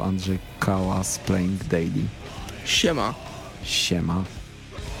mną był Andrzej Kałas, Playing Daily. Siema. Siema.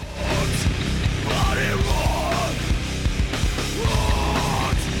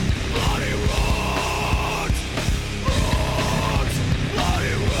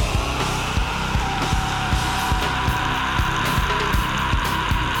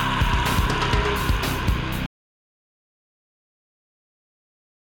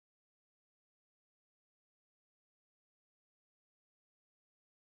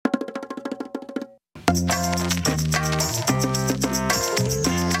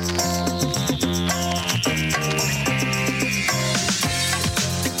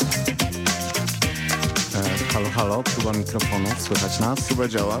 Halo, próba mikrofonu, słychać nas? Chyba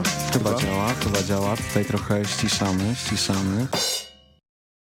działa. Chyba działa. Tutaj trochę ściszamy.